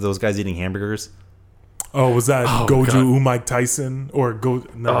videos of those guys eating hamburgers? Oh, was that Goju God. Mike Tyson or Go?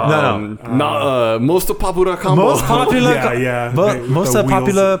 No. Most popular combo. Most popular, Yeah. most The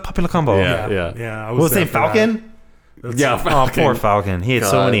popular combo. Yeah. Yeah. I What was his name? there for that. Falcon. Yeah. Oh, poor Falcon. He had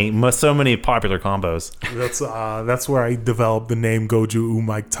so God. many popular combos. That's where I developed the name Goju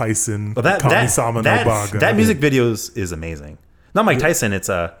Mike Tyson. But Kami-sama no Baga. that music video is amazing. Not Mike Tyson. It's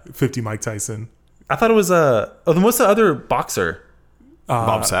 50 Mike Tyson. I thought it was what's the other boxer?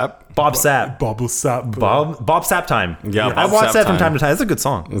 Bob Sapp. Bob Sapp. Bubble Sap. Bob Sapp time. Yeah, I Bob watched Sapp that from time. time to time. It's a good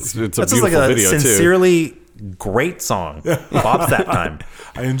song. It's a That's just beautiful like a video too. sincerely great song. Bob Sapp time.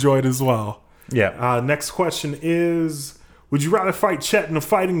 I enjoyed as well. Yeah. Next question is: would you rather fight Chet in a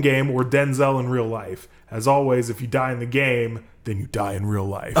fighting game or Denzel in real life? As always, if you die in the game, then you die in real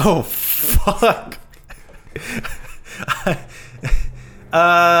life. Oh fuck.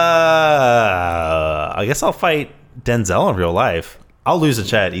 I guess I'll fight Denzel in real life. I'll lose a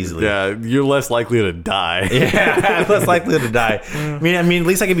Chet easily. Yeah, you're less likely to die. Yeah, I'm less likely to die. I mean, at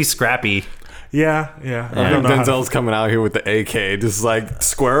least I can be scrappy. Yeah. I And don't know how to- Denzel's coming out here with the AK, just like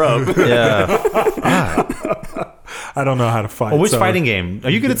square up. Yeah. I don't know how to fight. Well, which so fighting game? Are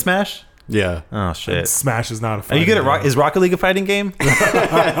you good at Smash? Yeah. Oh shit. Smash is not a Are fighting you good at game. Is Rocket League a fighting game?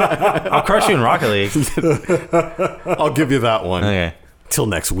 I'll crush you in Rocket League. I'll give you that one. Okay. Till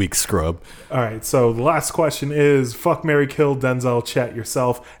next week, scrub. All right, so the last question is fuck, marry, kill, Denzel, Chet,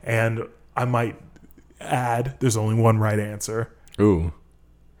 yourself, and I might add there's only one right answer. Ooh.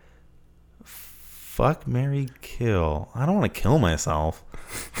 Fuck, marry, kill. I don't want to kill myself.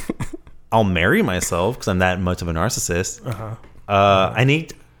 I'll marry myself because I'm that much of a narcissist. I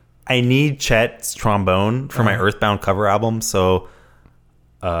need Chet's trombone for my Earthbound cover album, so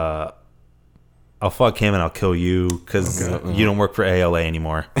I'll fuck him and I'll kill you because you don't work for ALA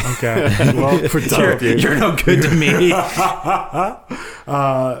anymore. Okay, well, You're no good to me.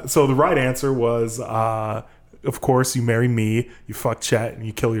 so the right answer was, of course, you marry me, you fuck Chet, and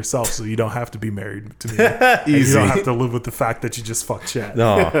you kill yourself, so you don't have to be married to me. Easy. You don't have to live with the fact that you just fucked Chet.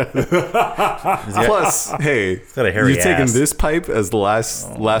 No. Plus, hey, got a hairy you taking ass. this pipe as the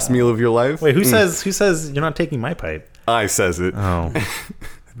last meal of your life? Wait, who says you're not taking my pipe? I says it. Oh.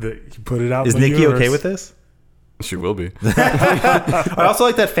 You put it out. Is in the Nikki universe. okay with this? She will be. I also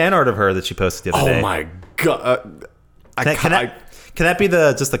like that fan art of her that she posted the other day. Oh my god! Can that be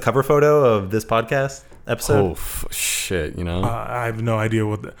just the cover photo of this podcast episode? Shit! You know. I have no idea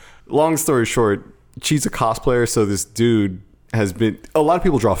what. Long story short, she's a cosplayer. So this dude has been. A lot of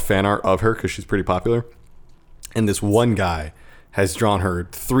people draw fan art of her because she's pretty popular, and this one guy has drawn her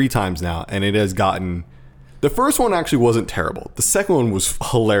 3 times now, and it has gotten. The first one actually wasn't terrible. The second one was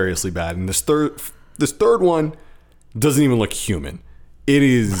hilariously bad, and this third one doesn't even look human. It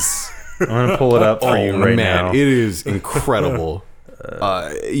is. I'm gonna pull it up for you right now. It is incredible.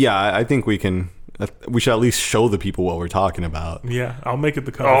 Yeah, I think we can. We should at least show the people what we're talking about. Yeah, I'll make it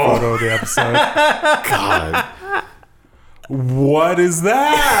the cover photo of the episode. God, What is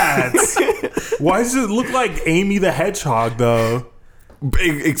that? Why does it look like Amy the Hedgehog, though?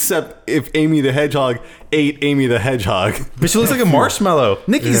 except if Amy the Hedgehog ate Amy the Hedgehog. But she looks like a marshmallow.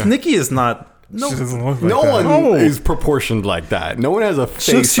 Nikki is not. She doesn't look like No that. one is proportioned like that. No one has a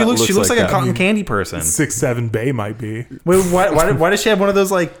face. She looks like a that. cotton candy person. 6'7" Bay might be. Wait, why does she have one of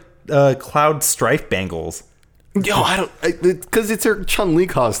those like cloud strife bangles? Yo, I don't, because it's her Chun-Li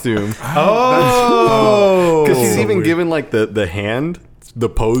costume. Oh, Because she's even given like the hand, the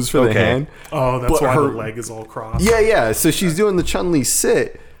pose for the hand. Oh, that's But why her- the leg is all crossed. Yeah. So she's doing the Chun-Li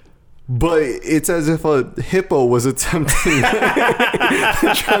sit, but it's as if a hippo was attempting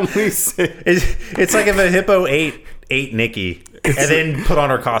the Chun-Li sit. it's like if a hippo ate Nikki and then put on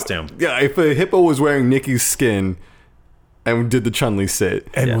her costume. Yeah, if a hippo was wearing Nikki's skin and did the Chun-Li sit.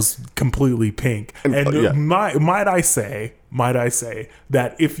 And was completely pink. And yeah. might I say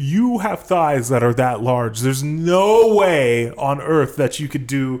that if you have thighs that are that large, there's no way on earth that you could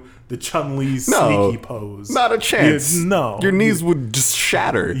do the Chun-Li sneaky pose. Not a chance. Yeah, no. Your knees would just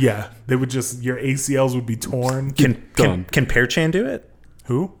shatter. Yeah, they would just, your ACLs would be torn. Can Pear Chan do it?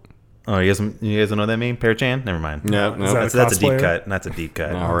 Who? Oh, you guys don't know what that means? Pear Chan? Never mind. Yeah, no. Is that That's a deep cosplayer? cut. That's a deep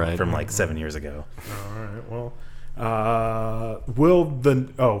cut. All right. From like 7 years ago. All right, well. The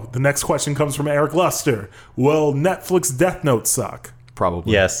next question comes from Eric Luster. Will Netflix Death Note suck?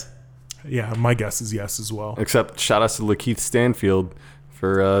 Probably. Yes. Yeah, my guess is yes as well. Except shout outs to Lakeith Stanfield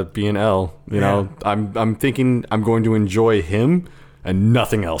for being L. You know, I'm thinking I'm going to enjoy him and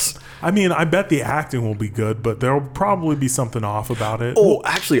nothing else. I mean, I bet the acting will be good, but there'll probably be something off about it. Oh,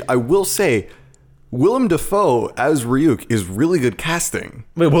 actually, I will say Willem Dafoe as Ryuk is really good casting.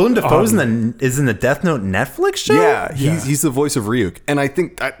 Wait, Willem Dafoe is in the Death Note Netflix show? Yeah, he's the voice of Ryuk, and I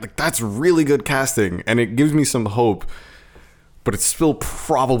think that's really good casting, and it gives me some hope. But it's still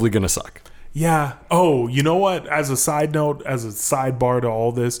probably gonna suck. Yeah. Oh, you know what? As a side note, as a sidebar to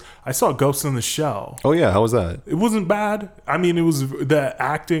all this, I saw Ghost in the Shell. Oh yeah, how was that? It wasn't bad. I mean, the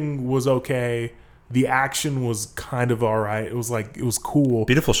acting was okay. The action was kind of all right. It was cool.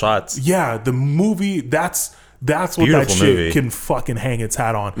 Beautiful shots. Yeah, the movie, that's what Beautiful that shit movie. can fucking hang its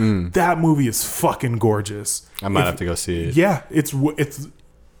hat on. That movie is fucking gorgeous. I might have to go see it. Yeah, it's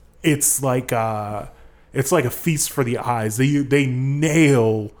like a feast for the eyes. They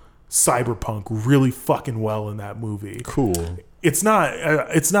nail cyberpunk really fucking well in that movie. Cool. It's not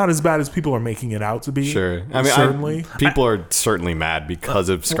as bad as people are making it out to be. Sure. I mean, certainly. people are certainly mad because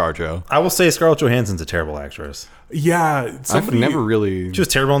of ScarJo. I will say Scarlett Johansson's a terrible actress. Yeah, I've never really. She was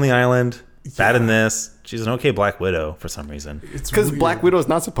terrible on The Island. bad in this. She's an okay Black Widow for some reason. It's Because weird. Black Widow is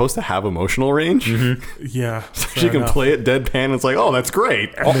not supposed to have emotional range. Yeah. She can play it deadpan. It's like, oh, that's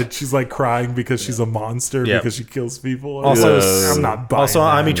great. And then she's like crying because she's a monster Yeah. because she kills people. Also, I'm not buying Also,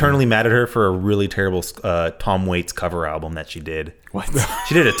 that. I'm eternally mad at her for a really terrible Tom Waits cover album that she did. What?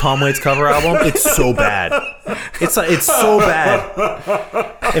 She did a Tom Waits cover album. It's so bad. It's so bad.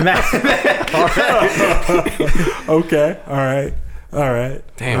 Okay. All right.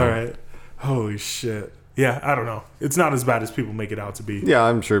 Damn. All right. Holy shit. Yeah, I don't know. It's not as bad as people make it out to be. Yeah,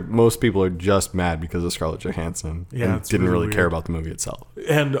 I'm sure most people are just mad because of Scarlett Johansson. Yeah, and it's didn't really really weird. care about the movie itself.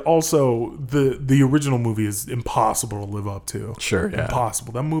 And also, the original movie is impossible to live up to. Sure, yeah.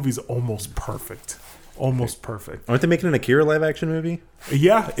 Impossible. That movie's almost perfect. Almost perfect. Aren't they making an Akira live action movie?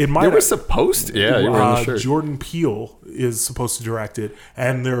 Yeah, it might. They were supposed to. Yeah, you were in the shirt. Jordan Peele is supposed to direct it,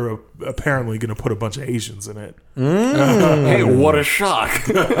 and they're apparently going to put a bunch of Asians in it. Hey, what a shock.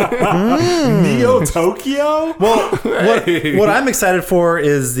 Neo Tokyo? Well, what I'm excited for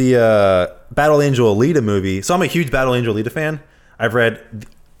is the Battle Angel Alita movie. So I'm a huge Battle Angel Alita fan. I've read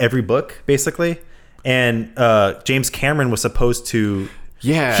every book, basically. And James Cameron was supposed to...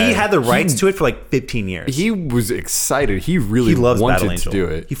 Yeah. He had the rights to it for like 15 years. He was excited. He really He loves Battle wanted Angel. to do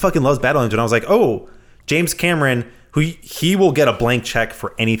it. He fucking loves Battle Angel. And I was like, oh, James Cameron, who he will get a blank check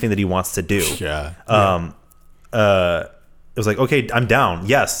for anything that he wants to do. Yeah. It was like, okay, I'm down.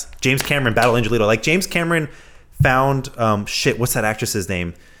 Yes, James Cameron, Battle Angel Alita. Like James Cameron found what's that actress's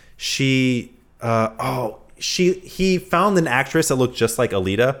name? He found an actress that looked just like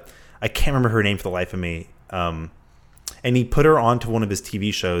Alita. I can't remember her name for the life of me. And he put her onto one of his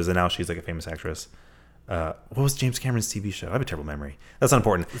TV shows, and now she's like a famous actress. What was James Cameron's TV show? I have a terrible memory. That's not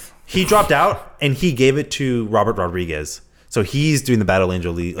important. He dropped out, and he gave it to Robert Rodriguez. So he's doing the Battle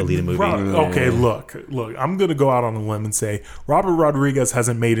Angel Alita movie. Okay, look. I'm going to go out on a limb and say Robert Rodriguez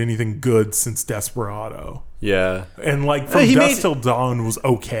hasn't made anything good since Desperado. Yeah. And like From He Dusk made- Till Dawn was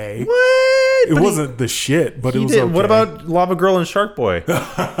okay. What? It wasn't the shit, but it He was did. okay. What about Lava Girl and Shark Boy?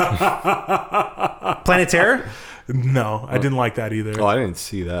 Planet Terror? No, I didn't like that either. Oh, I didn't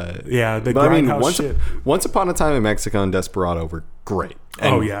see that. Yeah, the But I mean, Grindhouse shit. Once Upon a Time in Mexico and Desperado were great.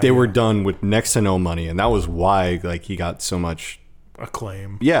 And Oh, yeah, they yeah. were done with next to no money, and that was why like he got so much.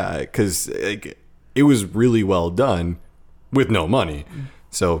 Acclaim. Yeah, because it was really well done with no money.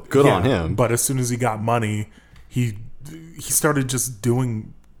 So good Yeah, on him. But as soon as he got money, he started just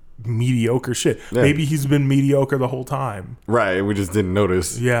doing mediocre shit. Yeah. Maybe he's been mediocre the whole time. Right, we just didn't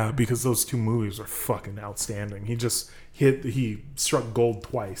notice. Yeah, because those two movies are fucking outstanding. He struck gold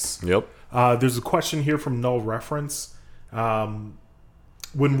twice. Yep. There's a question here from Null Reference. When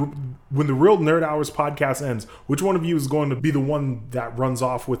the Real Nerd Hours podcast ends, which one of you is going to be the one that runs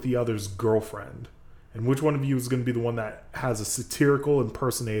off with the other's girlfriend? And which one of you is going to be the one that has a satirical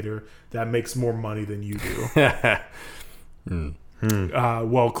impersonator that makes more money than you do?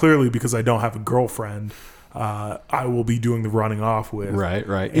 Well, clearly because I don't have a girlfriend, I will be doing the running off with. Right.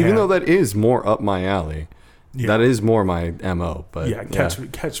 And- Even though that is more up my alley. Yeah. That is more my MO. But Yeah,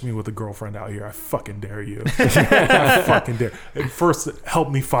 catch me with a girlfriend out here. I fucking dare you. I fucking dare. And first, help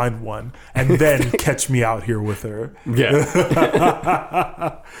me find one, and then catch me out here with her.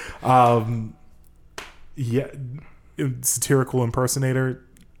 Yeah. Yeah, satirical impersonator,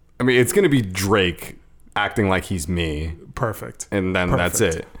 I mean, it's going to be Drake acting like he's me, perfect. and then that's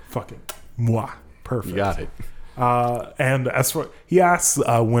Perfect. it. Fucking moi, perfect. You got it. And as for he asks,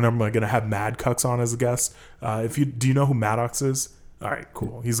 when am I going to have Mad Cucks on as a guest? Do you know who Maddox is? All right,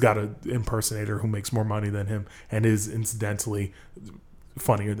 cool. He's got an impersonator who makes more money than him and is incidentally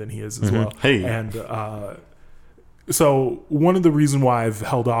funnier than he is as well. Hey. And so one of the reasons why I've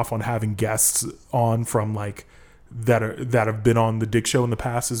held off on having guests on from like that have been on the Dick Show in the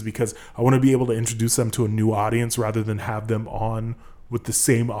past is because I want to be able to introduce them to a new audience rather than have them on with the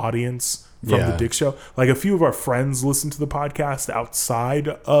same audience from the Yeah. Dick Show. Like a few of our friends listen to the podcast outside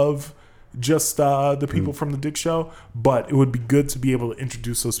of just the people from the Dick Show, but it would be good to be able to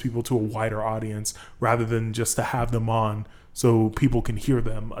introduce those people to a wider audience rather than just to have them on so people can hear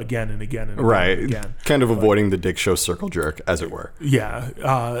them again and again and again Right. and again. Kind of avoiding the Dick Show circle jerk, as it were.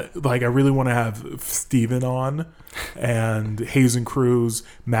 Yeah, like I really want to have Steven on and Hazen Cruz,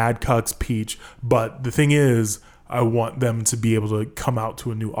 Mad Cucks, Peach, but the thing is I want them to be able to come out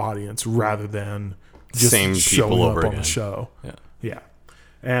to a new audience rather than just Same showing people up over on again. the show. Yeah. Yeah.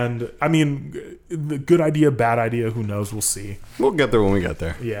 And I mean, the good idea, bad idea, who knows? We'll see. We'll get there when we get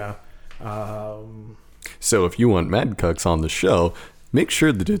there. Yeah. So if you want Mad Cucks on the show, make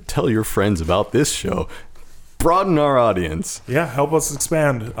sure to tell your friends about this show. Broaden our audience. Yeah, help us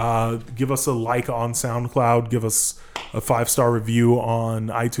expand. Give us a like on SoundCloud. Give us a 5-star review on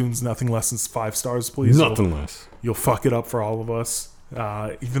iTunes. Nothing less than 5 stars, please. Nothing less. You'll fuck it up for all of us.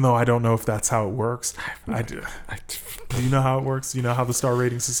 Even though I don't know if that's how it works. Do you know how it works? Do you know how the star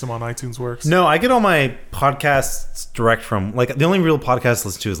rating system on iTunes works? No, I get all my podcasts direct from, like, the only real podcast I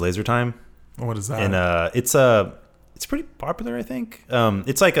listen to is Laser Time. What is that? And it's pretty popular, I think.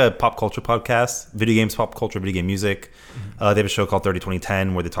 It's like a pop culture podcast, video games, pop culture, video game music. They have a show called 30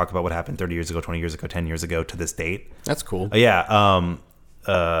 2010 where they talk about what happened 30 years ago, 20 years ago, 10 years ago to this date. That's cool. Wrestling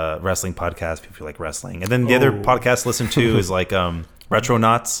podcast, people who like wrestling. And then the other podcast I listen to is like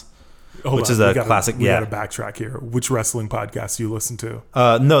Retronauts, which is a classic. We gotta backtrack here. Which wrestling podcast do you listen to?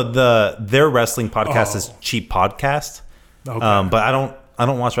 No, their wrestling podcast is Cheap Podcast. Okay. But I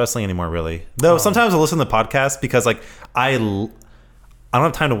don't watch wrestling anymore, really. Though sometimes I listen to podcasts because like I don't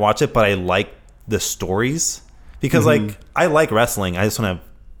have time to watch it, but I like the stories because like I like wrestling. I just don't have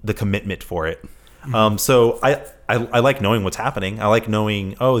the commitment for it. So I like knowing what's happening. I like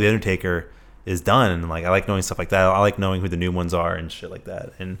knowing, the Undertaker is done, and like I like knowing stuff like that. I like knowing who the new ones are and shit like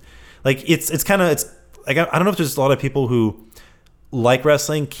that. And like it's like I don't know if there's a lot of people who like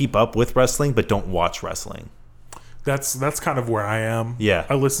wrestling, keep up with wrestling, but don't watch wrestling. That's kind of where I am. Yeah.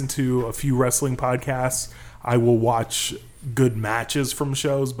 I listen to a few wrestling podcasts. I will watch good matches from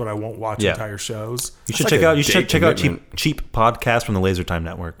shows, but I won't watch entire shows. You should like check out cheap podcast from the Laser Time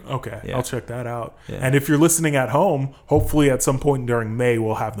Network. Okay, Yeah. I'll check that out. Yeah. And if you're listening at home, hopefully at some point during May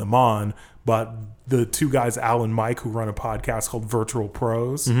we'll have them on. But the two guys, Al and Mike, who run a podcast called Virtual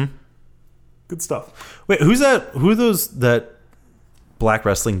Pros, good stuff. Wait, who's that? Who are those that black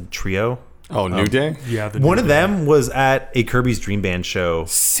wrestling trio? Oh, New Day? Yeah, One of them was at a Kirby's Dream Band show.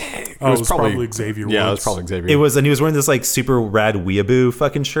 Sick. Oh, it was probably Xavier Woods. Yeah, it was probably Xavier. It was, and he was wearing this like super rad weeaboo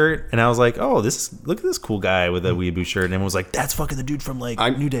fucking shirt, and I was like, "Oh, look at this cool guy with a weeaboo shirt," and everyone was like, "That's fucking the dude from like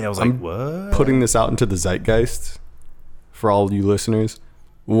New Day." I was like, "What?" Putting this out into the zeitgeist for all you listeners.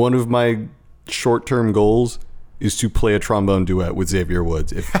 One of my short-term goals is to play a trombone duet with Xavier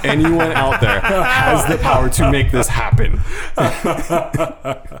Woods. If anyone out there has the power to make this happen.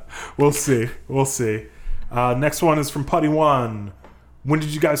 We'll see. Next one is from Putty One. When did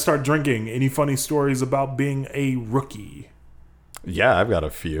you guys start drinking? Any funny stories about being a rookie? Yeah, I've got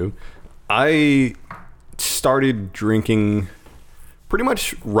a few. I started drinking pretty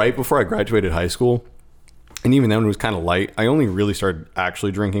much right before I graduated high school. And even then it was kind of light. I only really started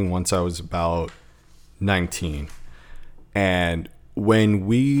actually drinking once I was about 19. And when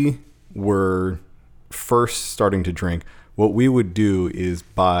we were first starting to drink, what we would do is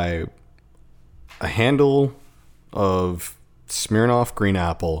buy a handle of Smirnoff Green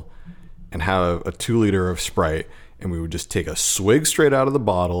Apple and have a 2-liter of Sprite, and we would just take a swig straight out of the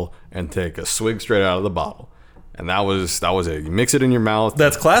bottle and take a swig straight out of the bottle. And that was it. You mix it in your mouth.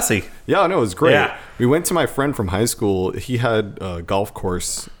 That's classy. Yeah, no, it was great. Yeah. We went to my friend from high school. He had a golf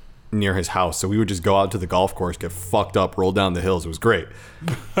course near his house, so we would just go out to the golf course, get fucked up, roll down the hills. It was great.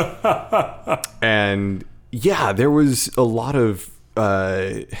 And yeah, there was a lot of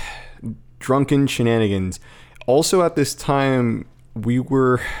drunken shenanigans. Also at this time, we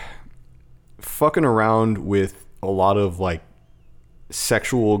were fucking around with a lot of like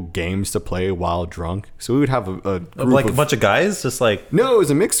sexual games to play while drunk. So we would have a group Like a bunch of guys, just like, No, it was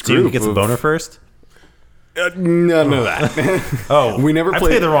a mixed do group. you get some boner first? None of that. Oh, We never I played-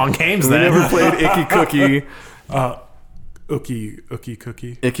 played the wrong games We then. never played Icky Cookie. Ookie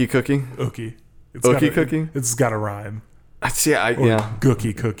cookie. Icky Cookie? Ookie. Ookie cookie? It's got a rhyme. Yeah.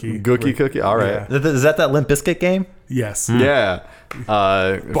 Gookie cookie. Gookie Cookie? All right. Yeah. Is that Limp Bizkit game? Yes. Yeah.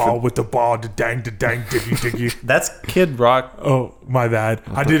 Ball with the ball, da dang, diggy, diggy. That's Kid Rock. Oh, my bad.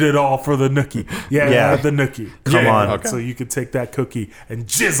 I did it all for the nookie. Yeah, the nookie. Come on. Okay. So you could take that cookie and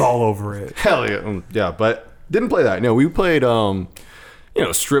jizz all over it. Hell yeah. Yeah, but didn't play that. No, we played,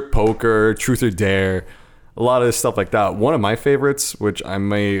 strip poker, truth or dare, a lot of stuff like that. One of my favorites, which I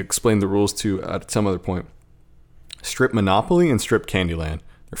may explain the rules to at some other point, strip Monopoly and strip Candyland.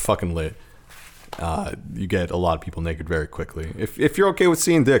 They're fucking lit. You get a lot of people naked very quickly. If you're okay with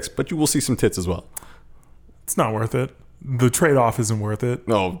seeing dicks, but you will see some tits as well. It's not worth it. The trade-off isn't worth it.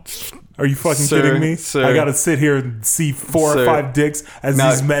 No, Are you fucking Sir, kidding me? sir. I gotta sit here and see 4 or Sir. 5 dicks as Now-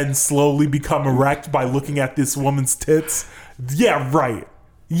 these men slowly become erect by looking at this woman's tits. Yeah, right.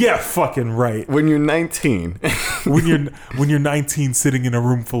 Yeah, fucking right. when you're 19, When you're 19, sitting in a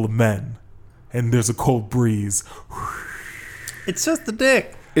room full of men, and there's a cold breeze. It's just the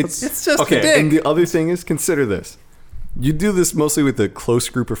dick. it's just okay. a dick. And the other thing is, consider this: you do this mostly with a close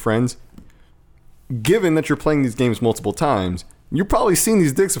group of friends. Given that you're playing these games multiple times, You've probably seen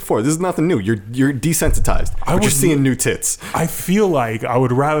these dicks before. This is nothing new. You're desensitized. But you're seeing new tits. I feel like I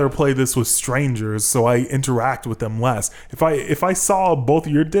would rather play this with strangers, so I interact with them less. If I saw both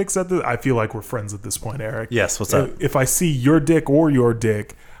of your dicks I feel like we're friends at this point, Eric. Yes, what's up? If I see your dick or your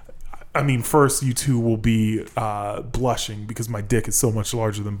dick, I mean, first you two will be blushing because my dick is so much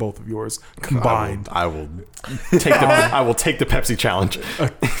larger than both of yours combined. I will take the Pepsi challenge.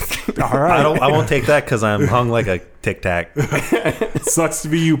 All right. I won't take that because I'm hung like a Tic Tac. Sucks to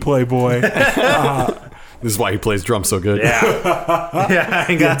be you, Playboy. This is why he plays drums so good. Yeah,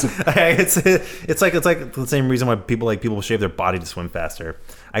 it's like the same reason why people shave their body to swim faster.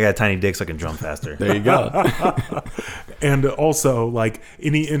 I got a tiny dick so I can drum faster. There you go. And also, like,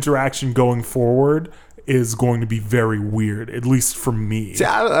 any interaction going forward is going to be very weird, at least for me. See,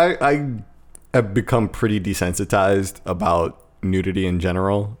 I have become pretty desensitized about nudity in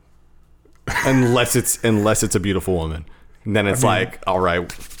general, unless it's a beautiful woman. And then it's like, all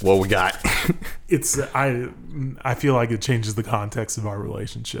right, what we got? I feel like it changes the context of our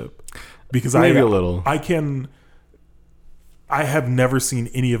relationship because Maybe a little. I have never seen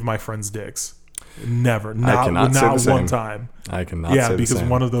any of my friends' dicks. Never. Not one time. I cannot. Yeah, say the because same.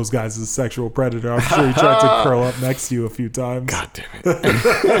 one of those guys is a sexual predator. I'm sure he tried to curl up next to you a few times. God damn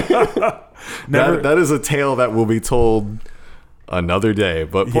it. Never. That is a tale that will be told another day.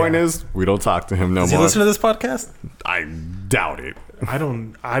 But point is, we don't talk to him no Does more. he listen to this podcast? I doubt it. I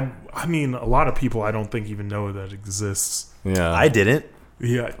mean, a lot of people I don't think even know that exists. Yeah. I didn't.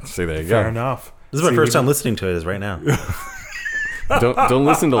 Yeah. See, there you Fair go. enough. This is my first time listening to it is right now. Don't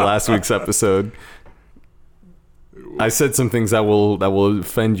listen to last week's episode. I said some things that will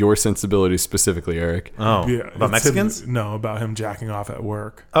offend your sensibilities specifically, Eric. Oh, Yeah, about it's Mexicans? No, about him jacking off at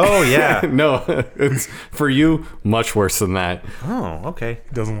work. Oh, yeah. No, it's for you much worse than that. Oh, okay.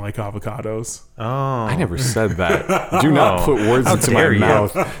 He doesn't like avocados. Oh, I never said that. Do not put words How into my dare you.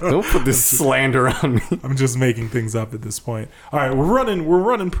 mouth. Don't put this slander on me. I'm just making things up at this point. All right, we're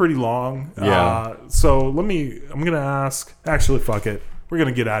running pretty long. Yeah. So I'm gonna ask. Actually, fuck it. We're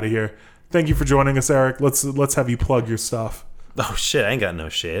gonna get out of here. Thank you for joining us, Eric. Let's have you plug your stuff. Oh shit! I ain't got no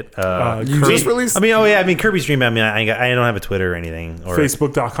shit. You just released. Kirby's Dream Band. I don't have a Twitter or anything. Or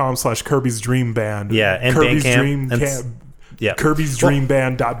Facebook.com/Kirby's Dream Band. Yeah, and Kirby's Bandcamp. Dream And Camp. yeah, Kirby's Dream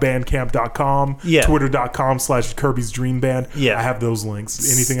Band.bandcamp.com. Yeah. Twitter.com/Kirby's Dream Band. Yeah. I have those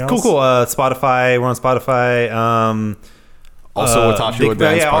links. Anything else? Cool. Spotify. We're on Spotify. Also, Watashi wa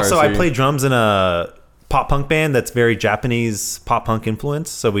Dance Also, I Piracy. play drums in a pop punk band that's very Japanese pop punk influence.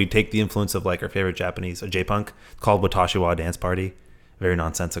 So we take the influence of like our favorite Japanese J-punk called Watashi wa Dance Party. Very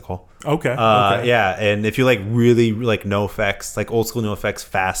nonsensical. Okay. Yeah, and if you like really like no effects, like old school no effects,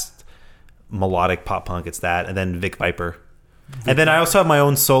 fast melodic pop punk, it's that. And then Vic Viper. And then I also have my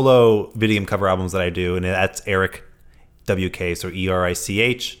own solo video game cover albums that I do, and that's Eric WK, so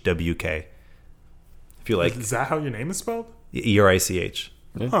ERICH WK. If you like Is that how your name is spelled? ERICH.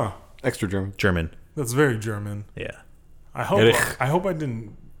 Huh. Extra German. German. That's very German. Yeah. I hope Erich. I hope I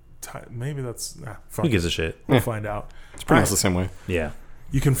didn't. Maybe that's. Fuck Who it. gives a shit? We'll find out. It's pronounced the same way. Yeah.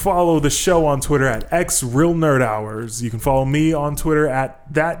 You can follow the show on Twitter at XRealNerdHours. You can follow me on Twitter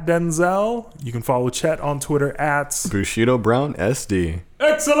at ThatDenzel. You can follow Chet on Twitter at Bushido Brown SD.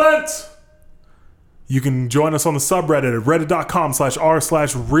 Excellent! You can join us on the subreddit at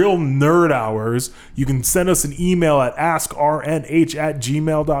reddit.com/r/realnerdhours. You can send us an email at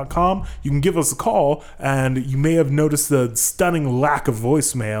askrnh@gmail.com. You can give us a call, and you may have noticed the stunning lack of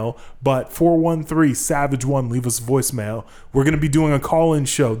voicemail, but 413-SAVAGE1, leave us a voicemail. We're going to be doing a call-in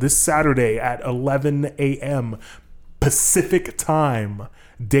show this Saturday at 11 a.m. Pacific time.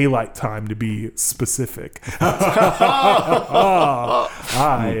 Daylight time, to be specific. Aye.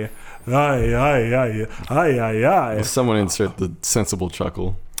 Someone insert the sensible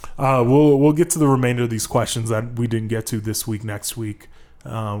chuckle. We'll get to the remainder of these questions that we didn't get to this week, next week.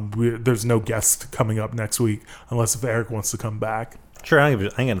 There's no guest coming up next week unless if Eric wants to come back. Sure, I ain't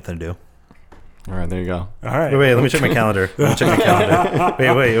got nothing to do. All right, there you go. All right. Wait, let me check my calendar. Wait.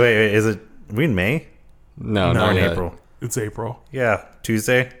 Is it we in May? No, Or not in yet. April? It's April. Yeah,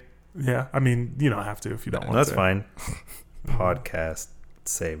 Tuesday. Yeah. I mean, you don't have to if you don't want That's to. fine. Podcast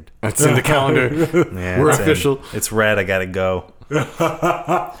saved. That's in the calendar. Yeah, We're it's in. official. It's red. I gotta go.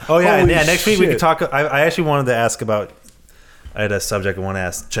 Oh yeah, Holy next week we shit. can talk. I actually wanted to ask about. I had a subject I want to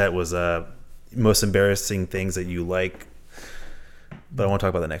ask Chet was most embarrassing things that you like, but I want to talk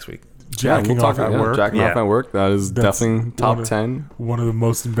about that next week. Jacking off at work. Jacking off Yeah. at work. That is That's definitely top one of- 10. One of the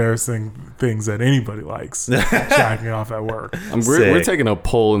most embarrassing things that anybody likes. Jacking off at work. We're taking a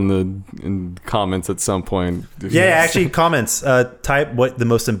poll in the comments at some point. Yeah, actually, comments. Type what the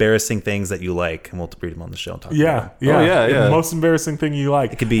most embarrassing things that you like, and we'll read them on the show and talk about them. The most embarrassing thing you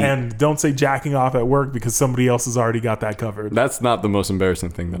like. It could be, and don't say jacking off at work because somebody else has already got that covered. That's not the most embarrassing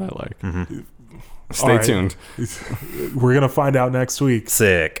thing that I like. Mm-hmm. Stay tuned. We're gonna find out next week.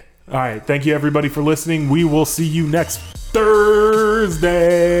 Sick. All right, thank you everybody for listening. We will see you next Thursday.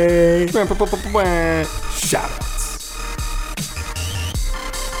 Shout out.